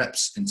into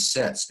reps and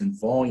sets and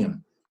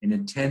volume and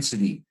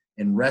intensity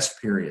and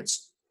rest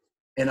periods.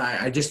 And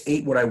I just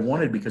ate what I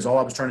wanted, because all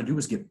I was trying to do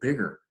was get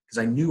bigger,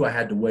 because I knew I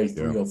had to weigh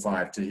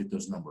 305 to hit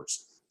those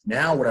numbers.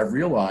 Now what I've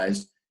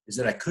realized is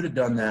that I could have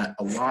done that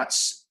a lot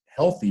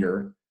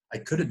healthier. I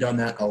could have done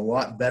that a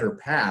lot better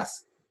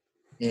path.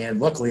 And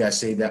luckily I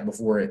saved that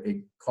before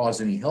it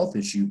caused any health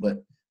issue.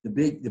 But the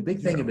big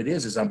thing of it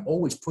is I'm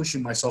always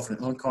pushing myself in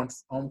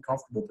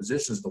uncomfortable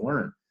positions to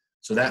learn.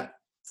 So that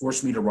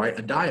forced me to write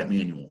a diet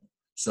manual.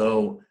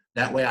 So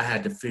that way I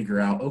had to figure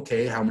out,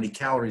 okay, how many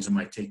calories am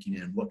I taking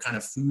in? What kind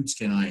of foods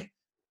can I,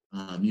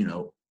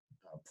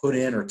 put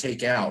in or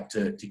take out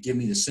to give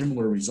me the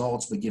similar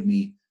results, but give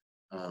me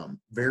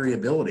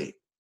variability.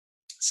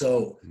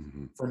 So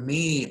for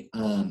me,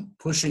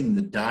 pushing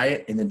the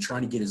diet and then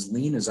trying to get as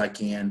lean as I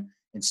can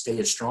and stay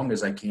as strong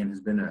as I can has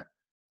been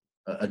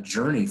a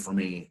journey for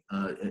me,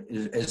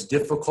 as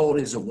difficult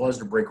as it was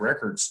to break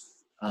records,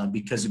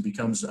 because it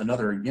becomes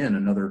another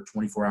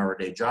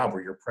 24-hour-a-day job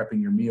where you're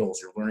prepping your meals,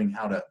 you're learning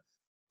how to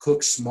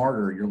cook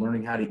smarter, you're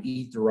learning how to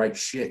eat the right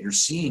shit, you're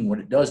seeing what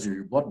it does to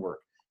your blood work.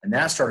 And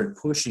that started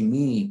pushing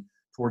me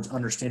towards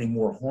understanding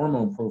more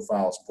hormone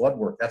profiles, blood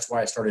work. That's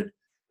why I started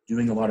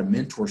doing a lot of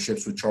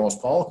mentorships with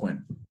Charles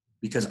Poliquin,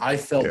 because I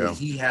felt that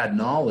he had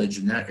knowledge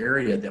in that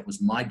area that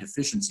was my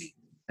deficiency.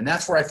 And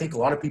that's where I think a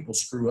lot of people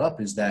screw up,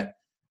 is that,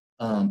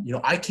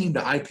 I came to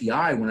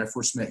IPI when I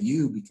first met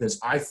you because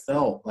I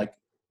felt like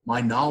my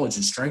knowledge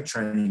in strength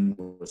training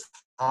was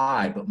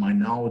high, but my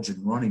knowledge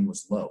in running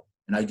was low.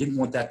 And I didn't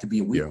want that to be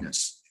a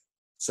weakness.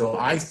 So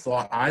I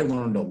thought I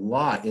learned a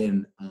lot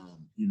in,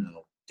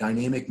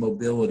 dynamic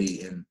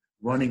mobility and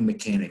running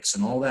mechanics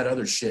and all that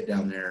other shit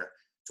down there,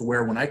 to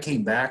where when I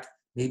came back,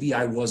 maybe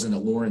I wasn't a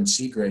Lauren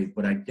Seagrave,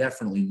 but I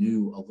definitely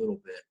knew a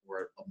little bit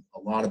or a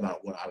lot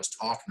about what I was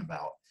talking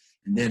about.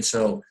 And then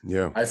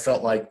I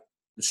felt like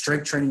the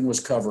strength training was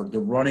covered, the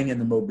running and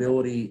the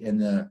mobility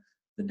and the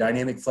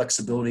dynamic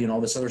flexibility and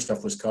all this other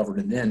stuff was covered.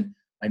 And then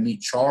I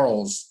meet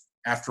Charles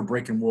after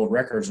breaking world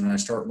records, and I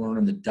start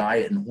learning the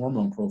diet and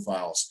hormone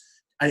profiles.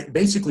 I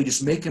basically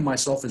just making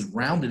myself as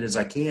rounded as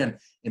I can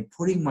and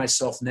putting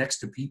myself next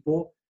to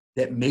people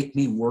that make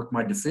me work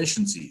my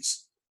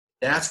deficiencies.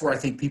 That's where I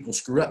think people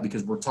screw up,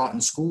 because we're taught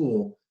in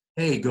school,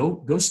 hey,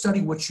 go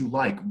study what you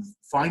like,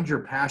 find your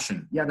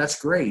passion. Yeah,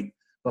 that's great.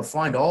 But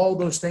find all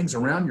those things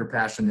around your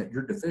passion that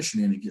you're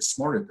deficient in and get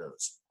smart at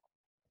those.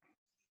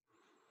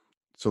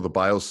 So the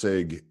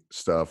biosig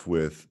stuff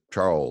with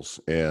Charles,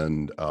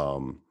 and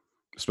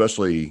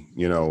especially,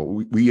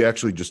 we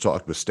actually just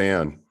talked with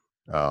Stan.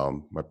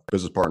 My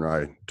business partner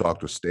and I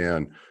talked with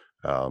Stan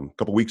a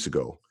couple weeks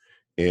ago.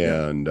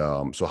 And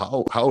so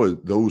how are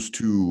those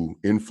two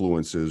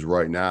influences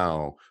right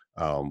now?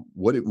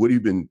 What have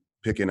you been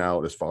picking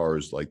out as far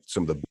as like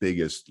some of the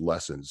biggest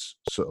lessons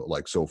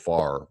so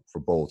far for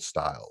both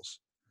styles?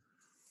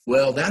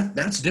 Well,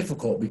 that's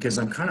difficult, because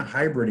I'm kind of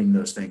hybriding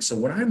those things. So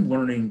what I'm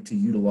learning to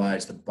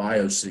utilize the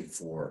biosig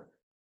for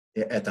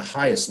at the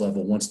highest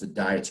level, once the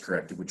diet's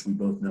corrected, which we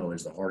both know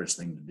is the hardest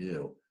thing to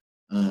do,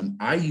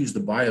 I use the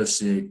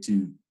biosig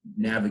to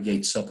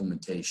navigate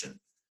supplementation.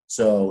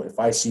 So if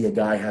I see a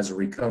guy has a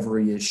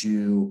recovery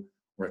issue,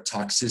 or a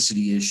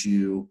toxicity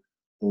issue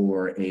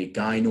or a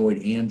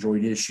gynoid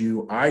android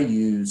issue, I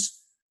use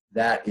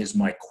that as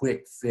my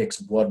quick fix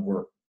blood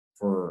work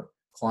for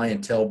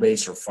clientele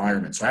base or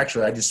firemen. So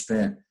actually, I just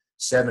spent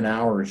 7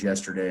 hours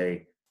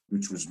yesterday,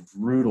 which was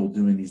brutal,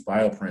 doing these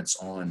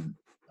bioprints on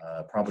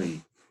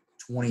probably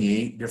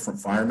 28 different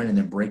firemen and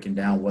then breaking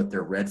down what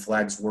their red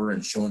flags were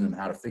and showing them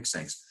how to fix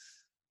things.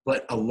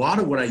 But a lot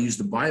of what I use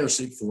the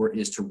BioSig for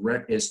is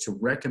to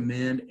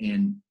recommend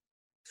and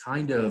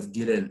kind of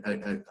get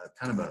a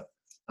kind of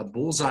a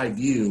bullseye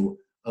view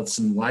of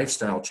some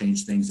lifestyle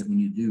change things that we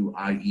need to do,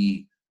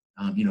 i.e.,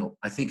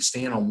 I think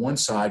Stan on one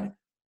side,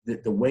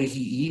 the way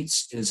he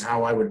eats is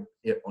how I would,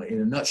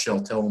 in a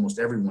nutshell, tell almost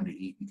everyone to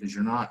eat, because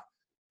you're not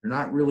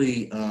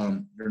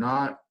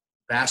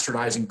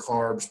bastardizing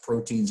carbs,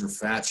 proteins, or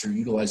fats. You're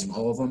utilizing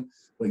all of them,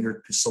 but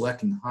you're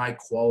selecting high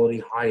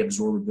quality, high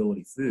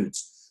absorbability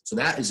foods. So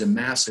that is a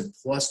massive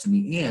plus to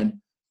me. And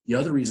the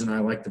other reason I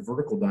like the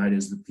vertical diet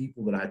is the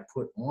people that I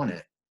put on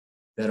it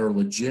that are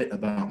legit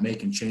about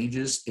making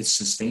changes, it's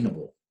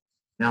sustainable.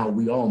 Now,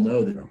 we all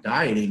know that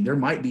dieting, there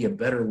might be a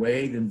better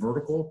way than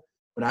vertical,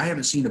 but I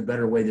haven't seen a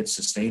better way that's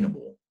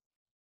sustainable.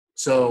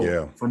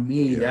 So for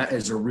me, that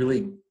is a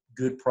really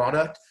good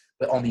product.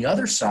 But on the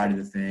other side of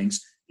the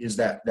things is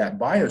that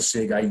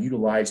BioSig I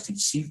utilize to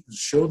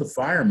show the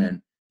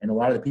firemen and a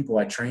lot of the people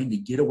I train to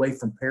get away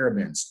from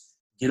parabens,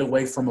 get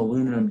away from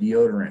aluminum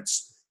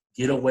deodorants,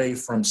 get away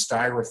from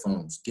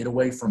styrofoams, get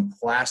away from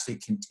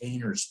plastic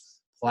containers,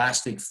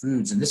 plastic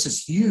foods. And this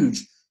is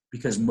huge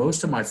because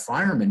most of my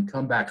firemen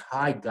come back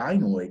high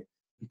gynoid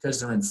because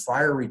they're in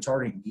fire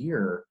retardant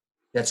gear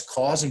that's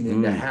causing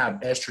them to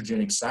have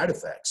estrogenic side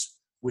effects,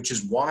 which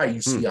is why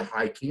you see a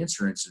high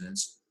cancer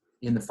incidence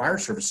in the fire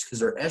service, because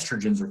their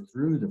estrogens are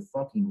through the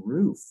fucking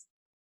roof.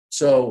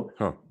 So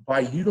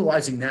by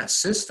utilizing that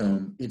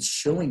system, it's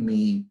showing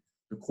me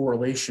the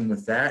correlation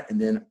with that. And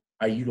then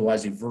I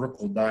utilize a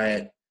vertical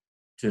diet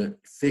to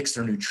fix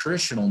their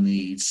nutritional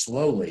needs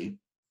slowly.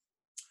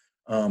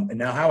 And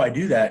now how I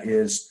do that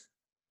is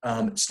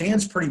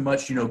Stan's pretty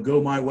much,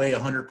 go my way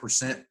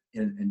 100%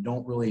 and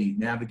don't really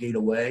navigate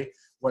away.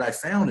 What I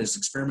found is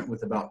experiment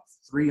with about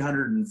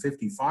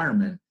 350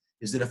 firemen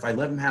is that if I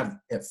let them have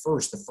at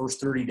first, the first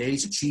 30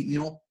 days, a cheat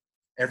meal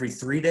every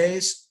 3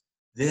 days,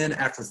 then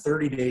after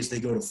 30 days, they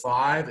go to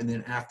 5. And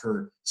then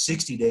after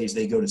 60 days,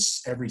 they go to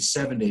every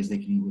 7 days, they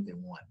can eat what they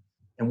want.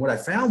 And what I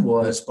found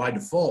was by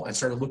default, I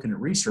started looking at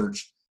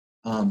research.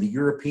 The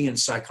European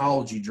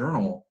Psychology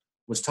Journal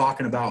was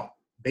talking about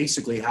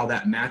basically how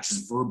that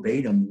matches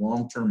verbatim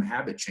long-term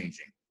habit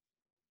changing.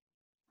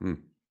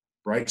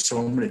 Right. So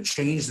I'm going to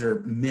change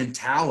their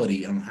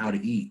mentality on how to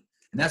eat.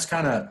 And that's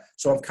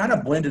so I've kind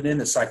of blended in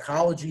the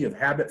psychology of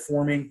habit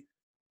forming,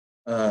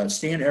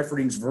 Stan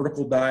Efferding's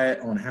vertical diet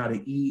on how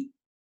to eat,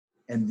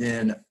 and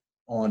then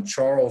on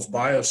Charles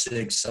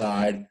BioSig's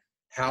side,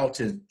 how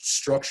to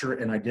structure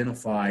and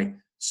identify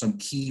some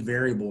key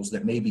variables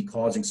that may be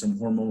causing some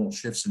hormonal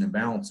shifts and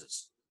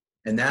imbalances.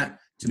 And that,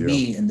 to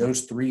me, in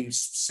those three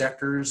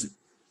sectors,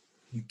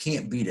 you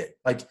can't beat it.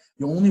 Like,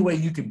 the only way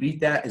you could beat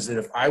that is that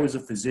if I was a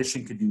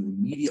physician, could do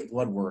immediate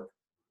blood work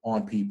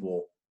on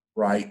people,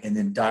 right, and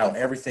then dial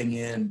everything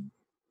in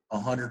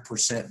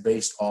 100%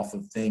 based off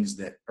of things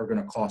that are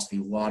going to cost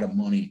a lot of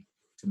money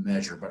to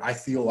measure. But I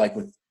feel like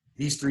with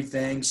these three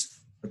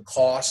things, the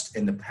cost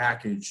and the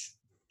package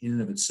in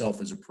and of itself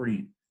is a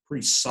pretty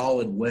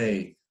solid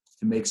way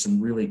to make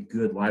some really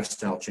good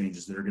lifestyle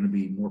changes that are going to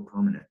be more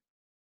permanent.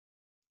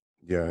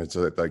 Yeah, it's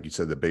like you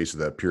said, the base of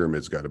that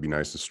pyramid's got to be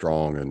nice and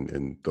strong,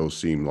 and those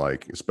seem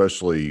like,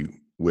 especially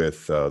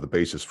with the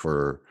basis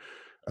for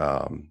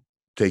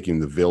taking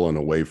the villain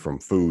away from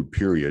food,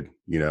 period,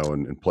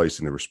 and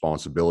placing the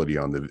responsibility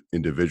on the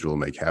individual to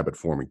make habit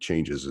forming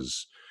changes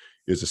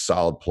is a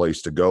solid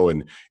place to go.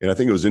 And I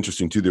think it was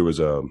interesting too. There's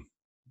a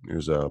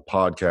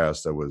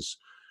podcast that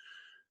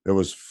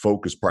was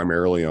focused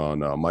primarily on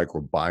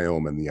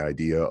microbiome and the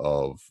idea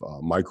of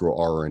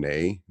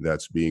microRNA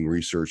that's being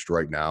researched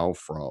right now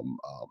from,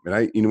 when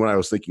I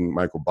was thinking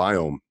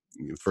microbiome,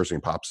 the first thing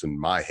that pops in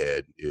my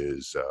head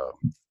is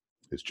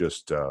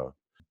just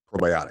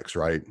probiotics,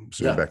 right?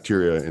 So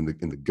bacteria in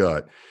the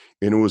gut.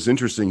 And it was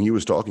interesting. He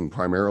was talking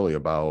primarily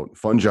about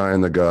fungi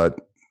in the gut,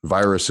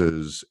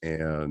 viruses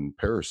and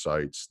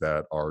parasites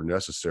that are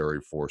necessary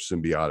for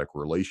symbiotic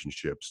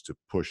relationships to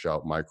push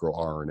out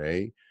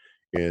microRNA.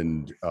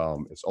 And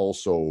it's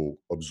also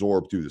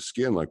absorbed through the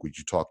skin, like what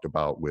you talked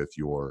about with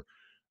your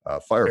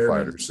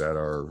firefighters that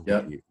are,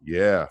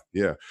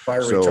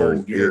 Fire so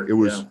retardant gear. It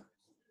was,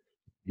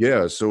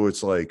 so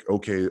it's like,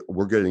 okay,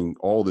 we're getting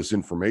all this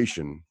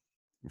information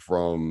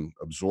from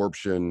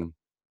absorption,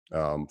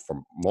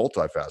 from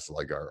multifaceted,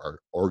 like our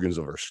organs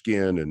of our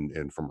skin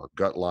and from our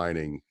gut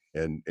lining,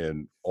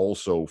 and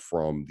also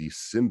from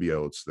these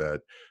symbiotes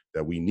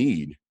that we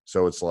need.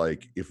 So it's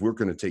like, if we're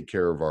going to take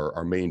care of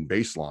our main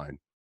baseline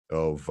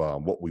of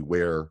what we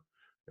wear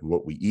and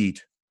what we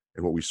eat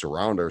and what we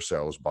surround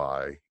ourselves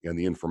by, and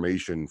the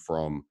information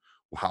from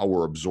how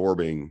we're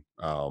absorbing,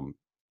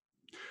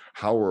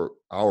 how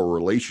our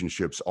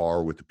relationships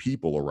are with the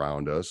people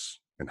around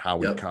us, and how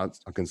we Yep.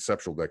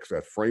 conceptual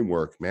that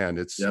framework, man,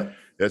 Yep.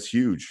 that's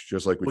huge.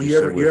 Just like what Well, you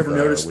said you ever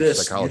notice with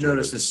this? psychology of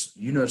it.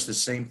 You notice the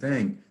same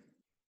thing.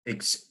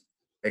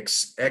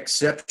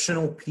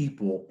 Exceptional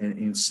people and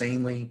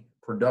insanely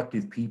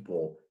productive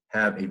people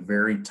have a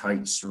very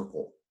tight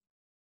circle.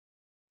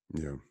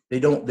 Yeah. They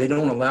don't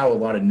allow a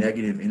lot of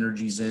negative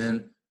energies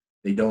in.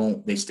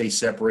 They stay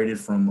separated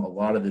from a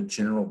lot of the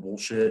general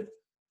bullshit.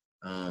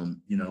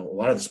 You know, a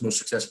lot of the most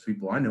successful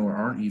people I know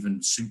aren't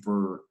even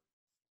super,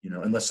 you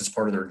know, unless it's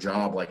part of their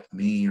job like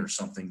me or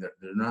something, that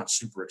they're not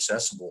super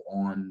accessible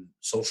on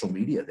social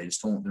media. They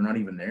just don't, they're not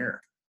even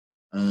there.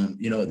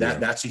 You know, Yeah.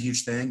 that's a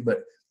huge thing.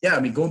 But yeah, I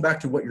mean, going back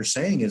to what you're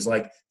saying is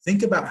like,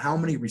 think about how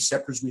many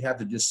receptors we have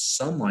to just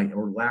sunlight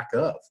or lack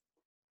of,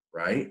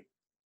 right?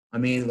 I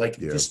mean, like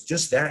Yeah.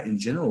 just that in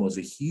general is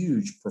a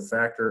huge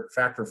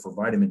factor for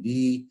vitamin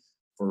D,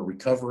 for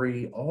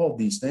recovery, all of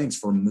these things,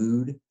 for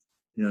mood,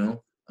 you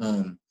know.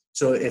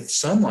 So if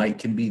sunlight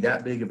can be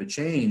that big of a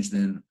change,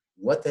 then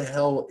what the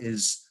hell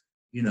is,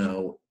 you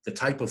know, the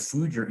type of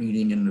food you're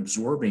eating and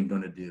absorbing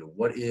going to do?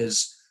 What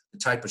is the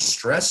type of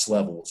stress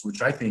levels,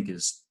 which I think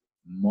is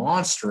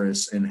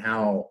monstrous in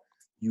how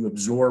you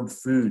absorb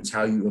foods,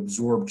 how you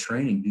absorb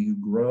training? Do you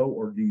grow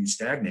or do you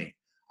stagnate?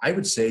 I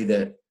would say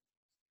that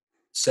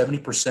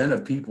 70%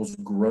 of people's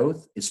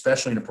growth,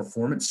 especially in a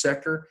performance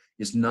sector,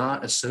 is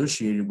not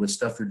associated with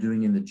stuff you're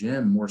doing in the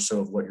gym, more so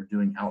of what you're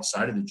doing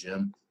outside of the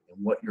gym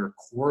and what you're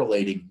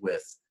correlating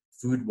with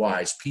food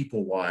wise,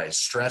 people wise,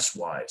 stress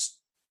wise,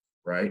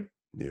 right?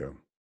 Yeah.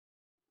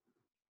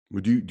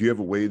 Do you have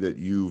a way that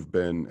you've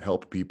been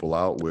helping people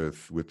out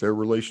with their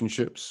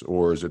relationships,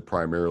 or is it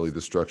primarily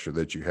the structure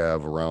that you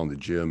have around the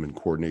gym in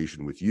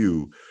coordination with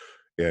you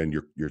and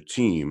your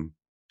team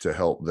to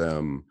help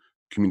them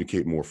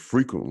communicate more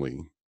frequently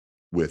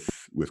with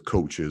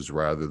coaches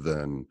rather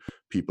than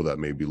people that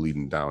may be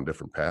leading down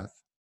different path?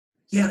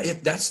 Yeah,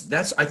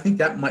 that's I think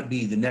that might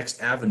be the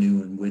next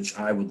avenue in which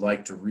I would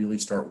like to really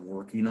start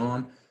working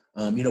on.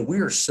 You know, we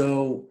are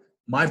so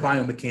my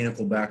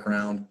biomechanical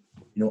background.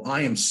 You know,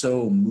 I am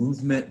so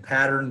movement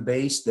pattern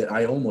based that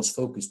I almost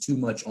focus too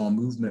much on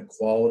movement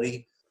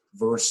quality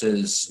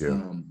versus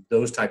Yeah.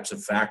 those types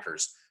of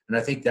factors. And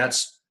I think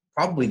that's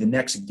probably the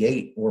next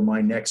gate or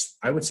my next,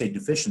 I would say,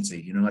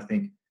 deficiency. I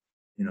think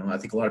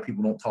a lot of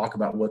people don't talk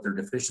about what their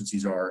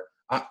deficiencies are.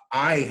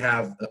 I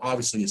have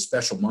obviously a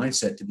special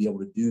mindset to be able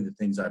to do the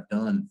things I've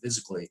done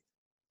physically.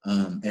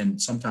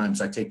 And sometimes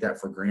I take that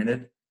for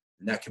granted,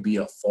 and that could be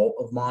a fault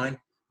of mine,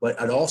 but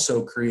it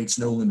also creates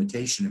no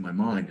limitation in my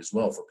mind as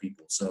well for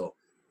people. So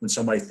when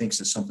somebody thinks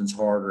that something's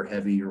hard or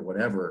heavy or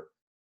whatever,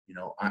 you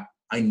know,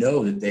 I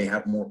know that they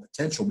have more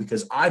potential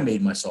because I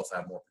made myself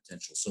have more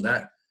potential. So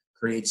that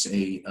creates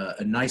a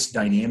nice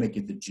dynamic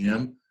at the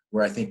gym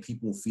where I think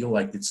people feel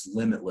like it's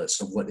limitless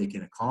of what they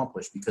can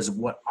accomplish because of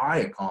what I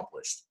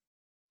accomplished,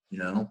 you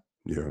know?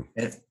 Yeah.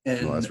 And, No,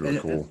 and, that's really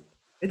and cool.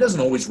 it doesn't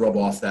always rub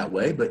off that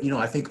way, but, you know,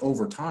 I think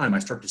over time I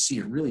start to see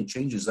it really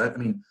changes that. I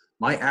mean,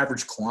 my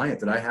average client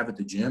that I have at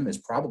the gym is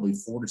probably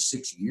 4 to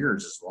 6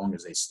 years as long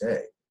as they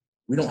stay.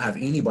 We don't have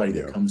anybody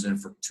that Yeah. comes in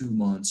for 2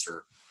 months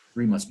or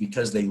 3 months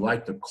because they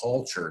like the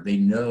culture. They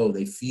know,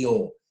 they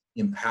feel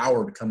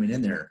empowered coming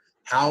in there.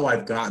 How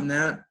I've gotten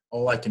that,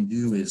 all I can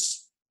do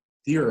is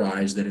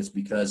theorize that it's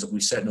because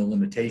we set no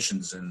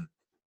limitations and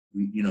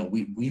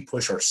we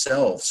push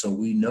ourselves. So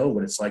we know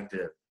what it's like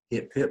to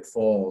hit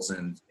pitfalls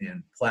and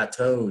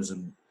plateaus,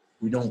 and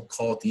we don't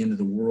call it the end of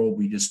the world.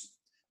 We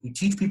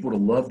teach people to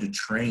love to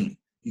train.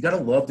 You got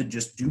to love to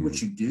just do what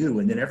Mhm. you do,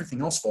 and then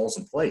everything else falls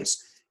in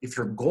place. If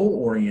you're goal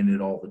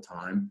oriented all the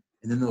time,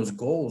 and then those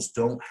goals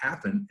don't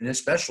happen, and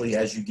especially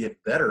as you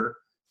get better,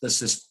 let's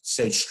just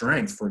say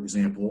strength, for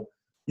example,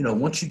 you know,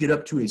 once you get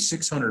up to a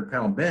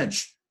 600-pound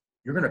bench,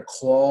 you're going to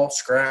claw,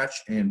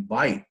 scratch, and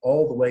bite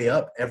all the way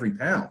up every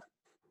pound,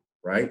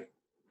 right?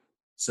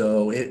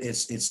 So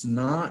it's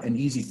not an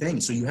easy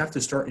thing. So you have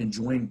to start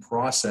enjoying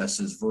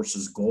processes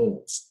versus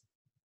goals.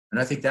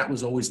 And I think that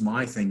was always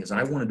my thing is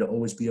I wanted to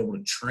always be able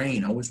to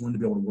train. I always wanted to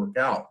be able to work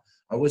out.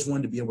 I always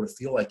wanted to be able to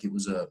feel like it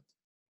was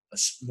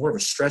more of a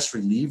stress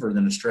reliever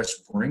than a stress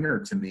bringer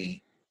to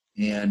me.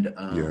 And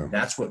Yeah.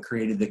 that's what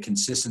created the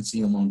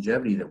consistency and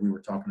longevity that we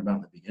were talking about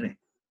in the beginning.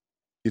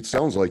 It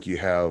sounds like you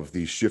have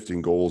these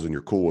shifting goals and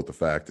you're cool with the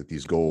fact that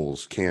these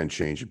goals can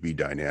change and be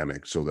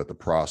dynamic so that the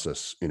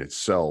process in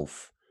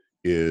itself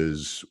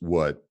is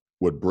what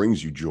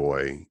brings you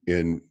joy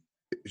in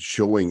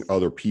showing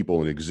other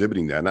people and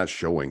exhibiting that, not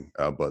showing,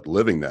 but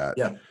living that.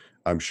 Yeah.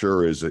 I'm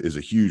sure is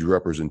a huge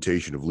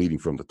representation of leading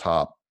from the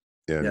top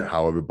and Yeah.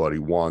 how everybody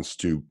wants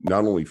to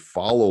not only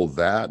follow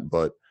that,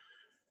 but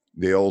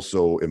they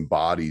also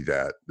embody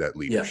that Yeah.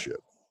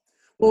 leadership.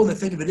 Well, the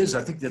thing of it is,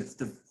 I think that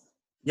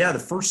the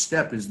first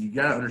step is you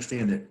got to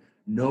understand that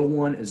no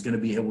one is going to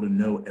be able to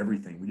know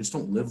everything. We just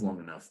don't live long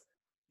enough,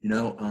 you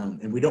know,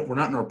 and we're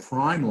not in our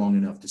prime long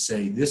enough to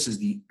say this is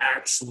the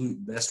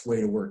absolute best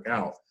way to work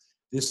out.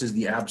 This is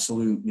the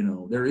absolute, you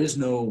know, there is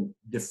no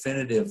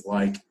definitive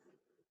like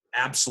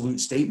absolute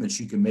statements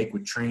you can make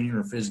with training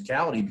or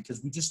physicality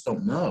because we just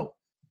don't know.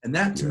 And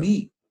that to Yeah.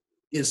 me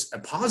is a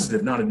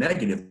positive, not a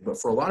negative.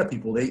 But for a lot of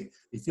people, they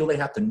feel they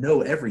have to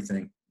know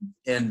everything.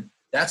 And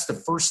that's the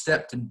first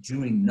step to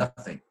doing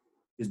nothing,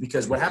 is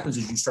because what happens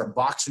is you start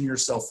boxing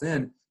yourself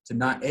in to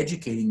not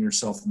educating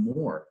yourself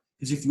more.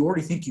 Because if you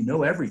already think you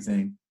know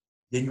everything,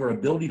 then your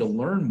ability to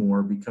learn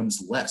more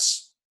becomes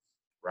less,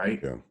 right?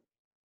 Yeah.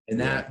 And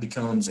Yeah. that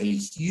becomes a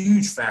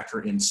huge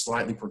factor in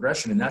slightly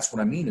progression. And that's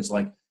what I mean is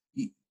like,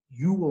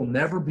 you will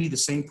never be the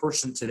same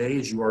person today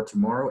as you are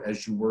tomorrow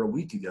as you were a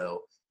week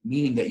ago,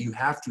 meaning that you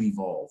have to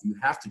evolve. You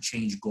have to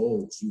change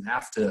goals. You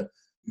have to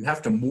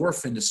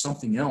morph into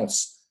something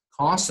else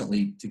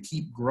constantly to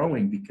keep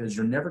growing, because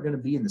you're never going to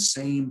be in the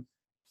same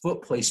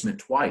foot placement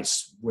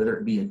twice, whether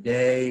it be a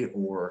day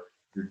or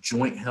your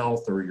joint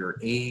health or your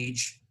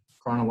age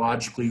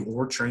chronologically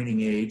or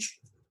training age,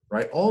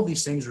 right? All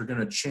these things are going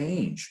to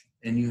change,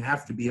 and you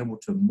have to be able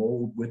to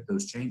mold with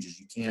those changes.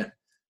 You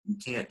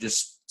can't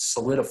just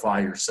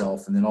solidify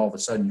yourself and then all of a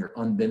sudden you're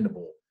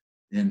unbendable,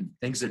 and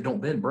things that don't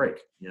bend break,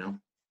 you know?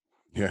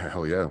 Yeah.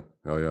 Hell yeah.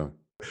 Hell yeah.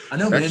 I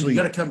know, man, Actually, you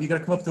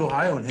gotta come up to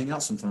Ohio and hang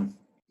out sometime.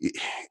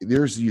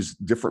 there's these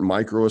different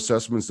micro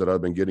assessments that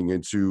I've been getting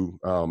into.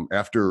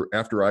 After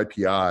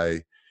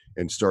IPI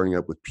and starting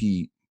up with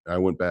Pete, I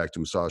went back to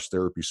massage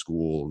therapy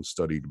school and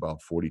studied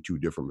about 42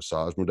 different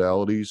massage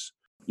modalities.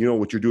 You know,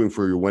 what you're doing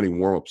for your Wenning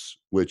warm-ups,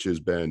 which has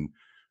been,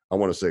 I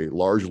want to say,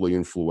 largely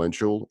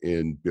influential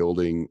in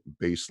building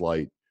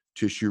base-light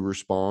tissue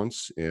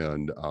response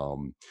and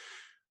Well,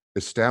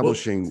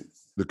 establishing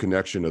the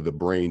connection of the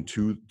brain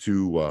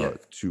yeah,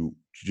 to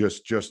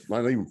just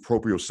not even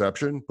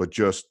proprioception, but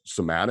just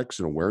somatics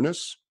and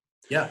awareness.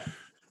 yeah.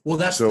 Well,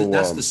 So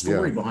that's the yeah.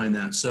 story behind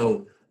that.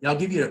 So yeah, I'll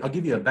give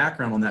you a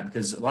background on that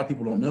because a lot of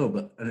people don't know,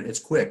 but it's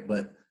quick.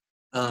 But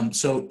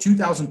so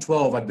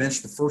 2012, I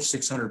benched the first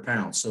 600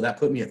 pounds. So that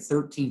put me at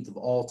 13th of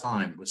all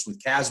time. It was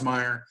with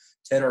Kazmaier,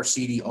 Ted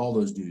Arcidi, all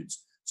those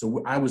dudes.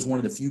 So I was one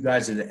of the few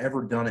guys that had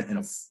ever done it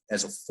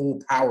as a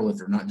full power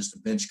lifter, not just a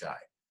bench guy.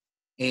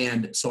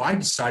 And so I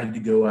decided to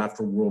go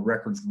after world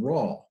records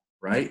raw,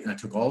 right? And I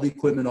took all the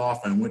equipment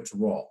off and I went to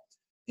raw.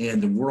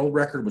 And the world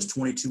record was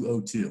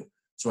 22:02.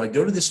 So I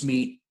go to this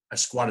meet, I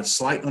squatted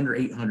slight under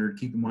 800.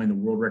 Keep in mind the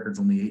world record's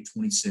only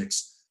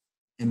 826.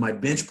 And my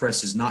bench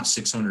press is not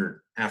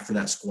 600 after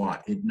that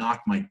squat. It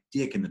knocked my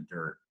dick in the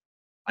dirt.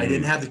 I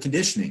didn't Mm, have the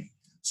conditioning.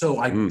 So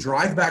I mm.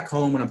 drive back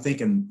home and I'm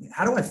thinking,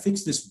 how do I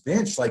fix this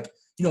bench? Like,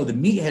 you know, the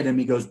meathead in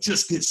me goes,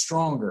 just get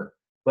stronger.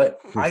 But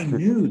I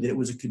knew that it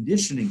was a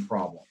conditioning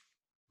problem.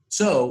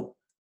 So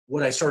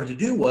what I started to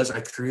do was I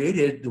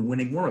created the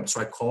Wenning warm-up.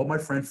 So I called my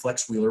friend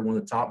Flex Wheeler, one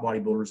of the top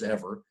bodybuilders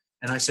ever,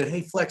 and I said,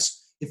 hey,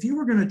 Flex, if you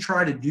were going to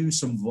try to do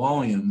some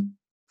volume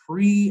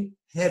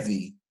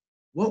pre-heavy,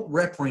 what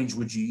rep range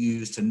would you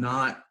use to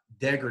not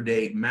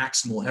degrade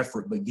maximal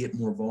effort but get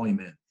more volume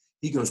in?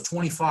 He goes,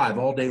 25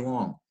 all day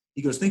long.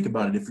 He goes, think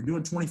about it. If you're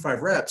doing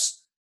 25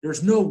 reps,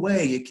 there's no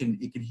way it can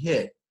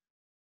hit.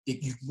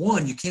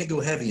 You can't go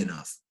heavy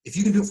enough. If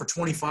you can do it for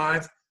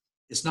 25,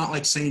 it's not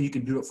like saying you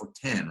can do it for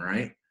 10,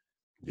 right?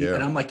 And Yeah.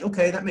 I'm like,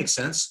 okay, that makes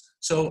sense.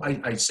 So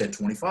I said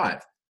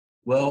 25.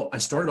 Well, I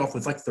started off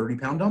with like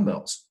 30-pound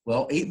dumbbells.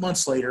 Well, 8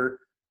 months later,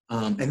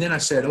 and then I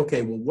said,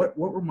 okay, well, what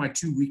were my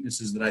two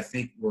weaknesses that I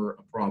think were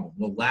a problem?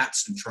 Well,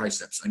 lats and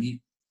triceps.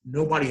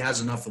 Nobody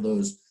has enough of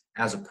those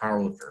as a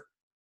powerlifter,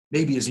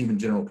 maybe as even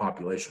general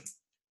population.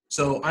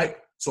 So I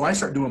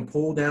start doing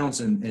pull downs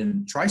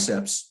and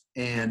triceps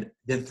and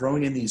then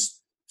throwing in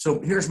these. So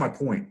here's my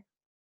point.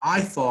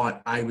 I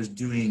thought I was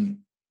doing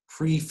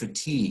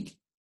pre-fatigue,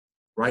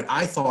 right?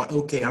 I thought,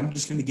 okay, I'm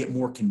just going to get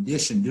more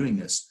conditioned doing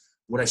this.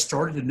 What I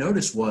started to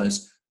notice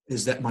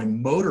is that my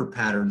motor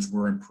patterns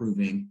were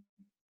improving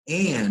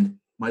and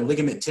my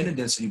ligament tendon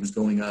density was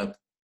going up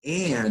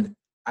and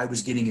I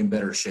was getting in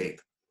better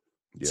shape.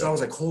 So Yeah. I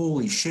was like,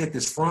 holy shit,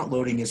 this front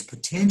loading is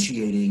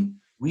potentiating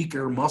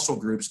weaker muscle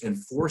groups and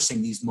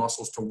forcing these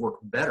muscles to work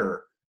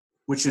better,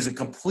 which is a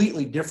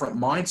completely different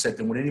mindset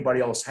than what anybody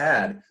else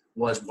had.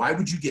 Was why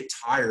would you get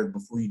tired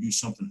before you do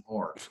something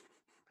hard?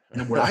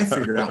 And what I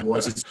figured out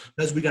was it's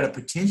because we got to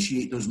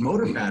potentiate those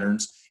motor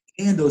patterns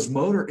and those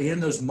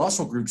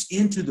muscle groups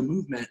into the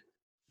movement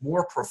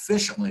more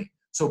proficiently.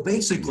 So Yeah.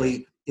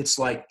 basically, it's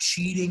like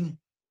cheating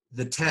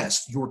the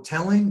test. You're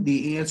telling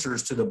the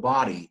answers to the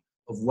body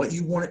of what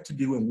you want it to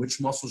do and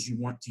which muscles you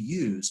want to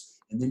use,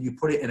 and then you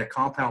put it in a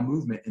compound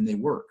movement and they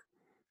work.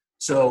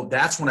 So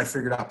that's when I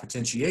figured out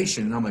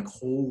potentiation, and I'm like,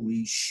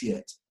 holy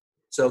shit.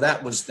 So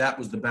that was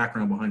the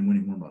background behind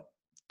Winning Warm Up.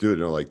 Dude,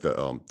 you know, like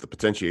the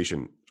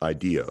potentiation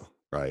idea,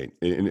 right?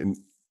 And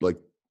like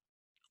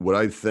what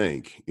I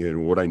think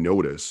and what I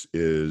notice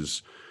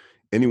is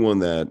anyone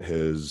that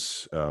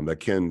has that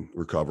can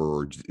recover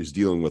or is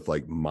dealing with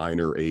like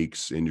minor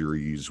aches,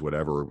 injuries,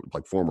 whatever,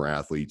 like former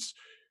athletes,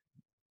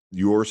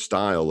 your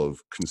style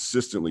of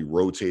consistently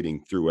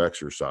rotating through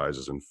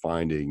exercises and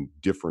finding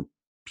different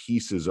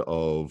pieces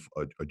of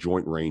a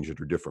joint range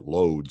that are different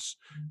loads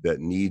that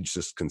needs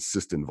just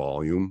consistent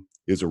volume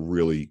is a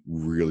really,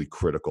 really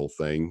critical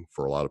thing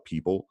for a lot of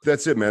people.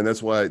 That's it, man.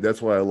 That's why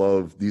I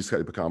love these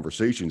type of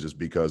conversations, is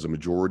because a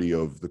majority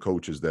of the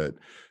coaches that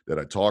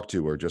I talk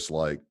to are just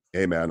like,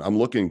 hey man, I'm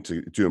looking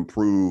to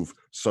improve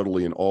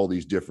subtly in all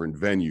these different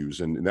venues.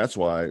 And that's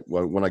why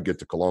when I get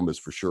to Columbus,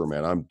 for sure,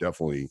 man, I'm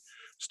definitely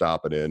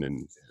stopping in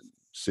and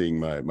seeing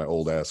my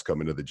old ass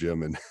come into the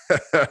gym and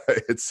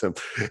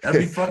That'd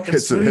be fucking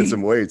sweet. hit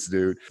some weights,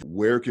 dude.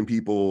 Where can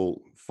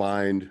people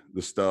find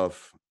the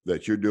stuff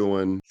that you're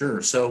doing?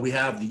 Sure. So we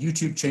have the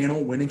YouTube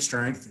channel, Winning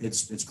Strength.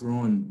 It's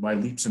growing by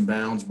leaps and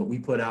bounds, but we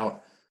put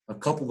out a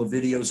couple of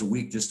videos a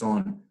week just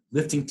on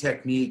lifting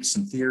techniques,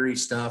 some theory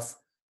stuff.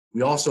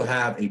 We also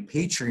have a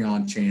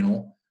Patreon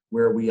channel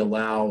where we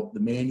allow the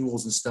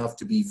manuals and stuff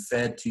to be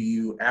fed to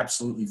you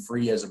absolutely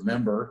free as a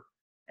member.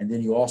 And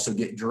then you also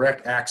get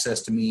direct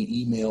access to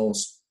me,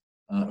 emails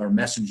or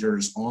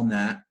messengers on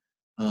that.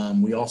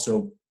 We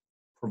also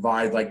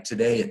provide, like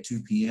today at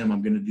 2 p.m.,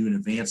 I'm going to do an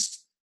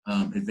advanced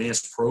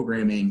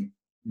programming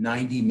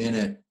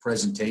 90-minute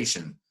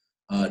presentation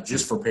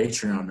just for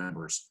Patreon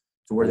members,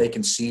 to where they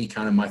can see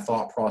kind of my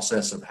thought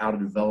process of how to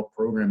develop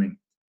programming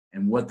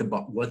and what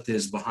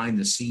is behind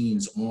the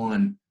scenes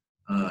on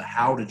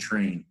how to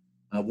train.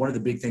 One of the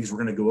big things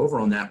we're going to go over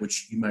on that,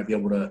 which you might be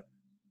able to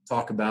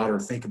talk about or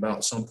think about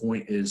at some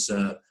point, is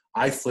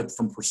I flipped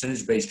from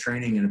percentage-based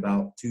training in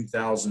about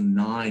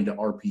 2009 to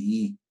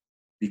RPE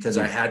because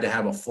I had to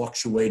have a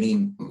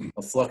fluctuating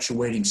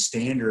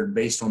standard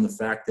based on the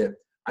fact that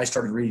I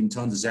started reading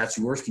tons of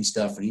Zatsiorsky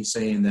stuff, and he's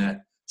saying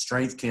that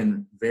strength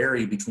can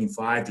vary between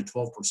 5 to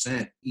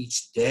 12%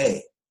 each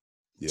day.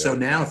 Yeah. So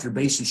now if you're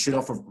basing shit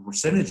off of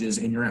percentages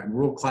and you're at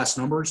world-class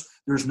numbers,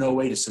 there's no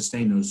way to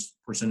sustain those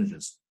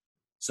percentages.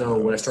 So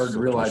what I started to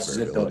realize is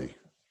that the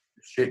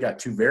shit got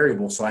too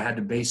variable, so I had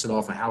to base it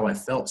off of how I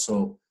felt.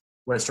 So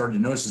what I started to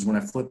notice is when I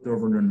flipped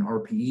over into an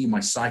RPE, my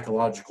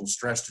psychological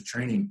stress to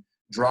training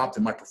dropped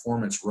and my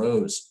performance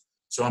rose.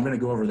 So I'm going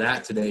to go over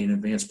that today in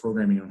advanced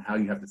programming on how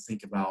you have to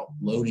think about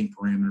loading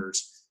parameters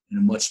in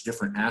a much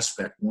different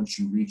aspect once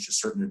you reach a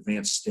certain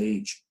advanced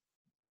stage.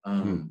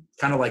 Kind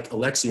of like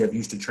Alexiev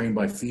used to train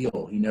by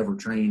feel. He never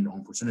trained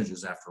on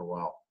percentages after a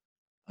while.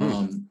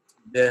 So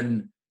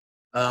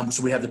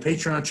we have the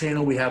Patreon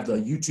channel, we have the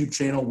YouTube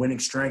channel, Winning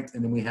Strength,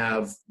 and then we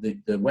have the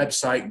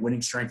website,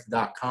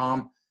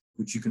 winningstrength.com,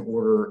 which you can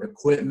order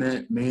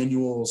equipment,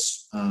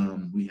 manuals.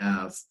 We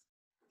have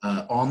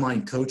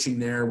online coaching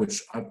there,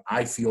 which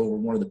I feel we're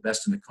one of the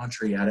best in the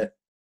country at it.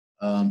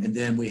 And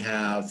then we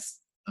have,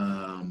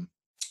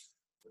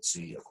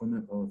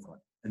 equipment.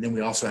 And then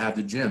we also have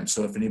the gym.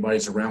 So if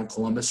anybody's around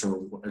Columbus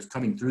or is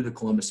coming through the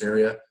Columbus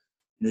area,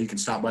 you can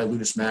stop by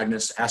Ludus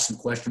Magnus, ask some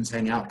questions,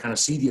 hang out, kind of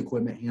see the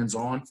equipment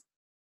hands-on.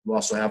 We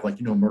also have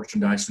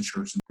merchandise and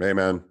shirts. Hey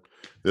man,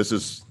 this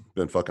has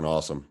been fucking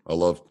awesome. I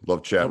love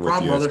chatting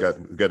with you.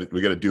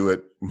 We got to do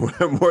it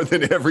more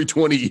than every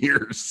 20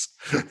 years.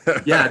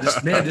 Yeah,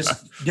 just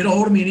get a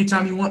hold of me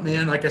anytime you want,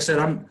 man. Like I said,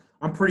 I'm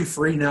pretty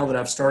free now that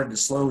I've started to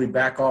slowly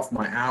back off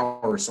my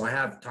hours, so I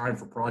have time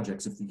for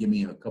projects if you give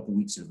me a couple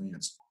weeks in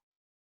advance.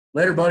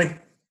 Later, buddy.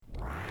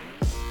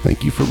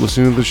 Thank you for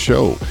listening to the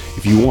show.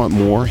 If you want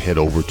more, head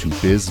over to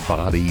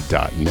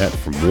bizbody.net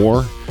for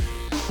more.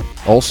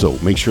 Also,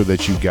 make sure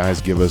that you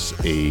guys give us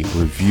a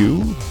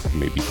review,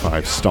 maybe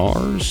 5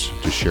 stars,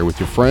 to share with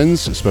your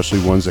friends, especially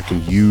ones that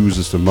can use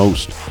us the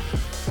most.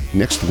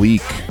 Next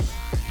week,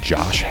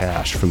 Josh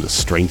Hash from the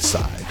Strength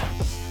Side.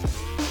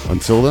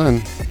 Until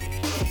then.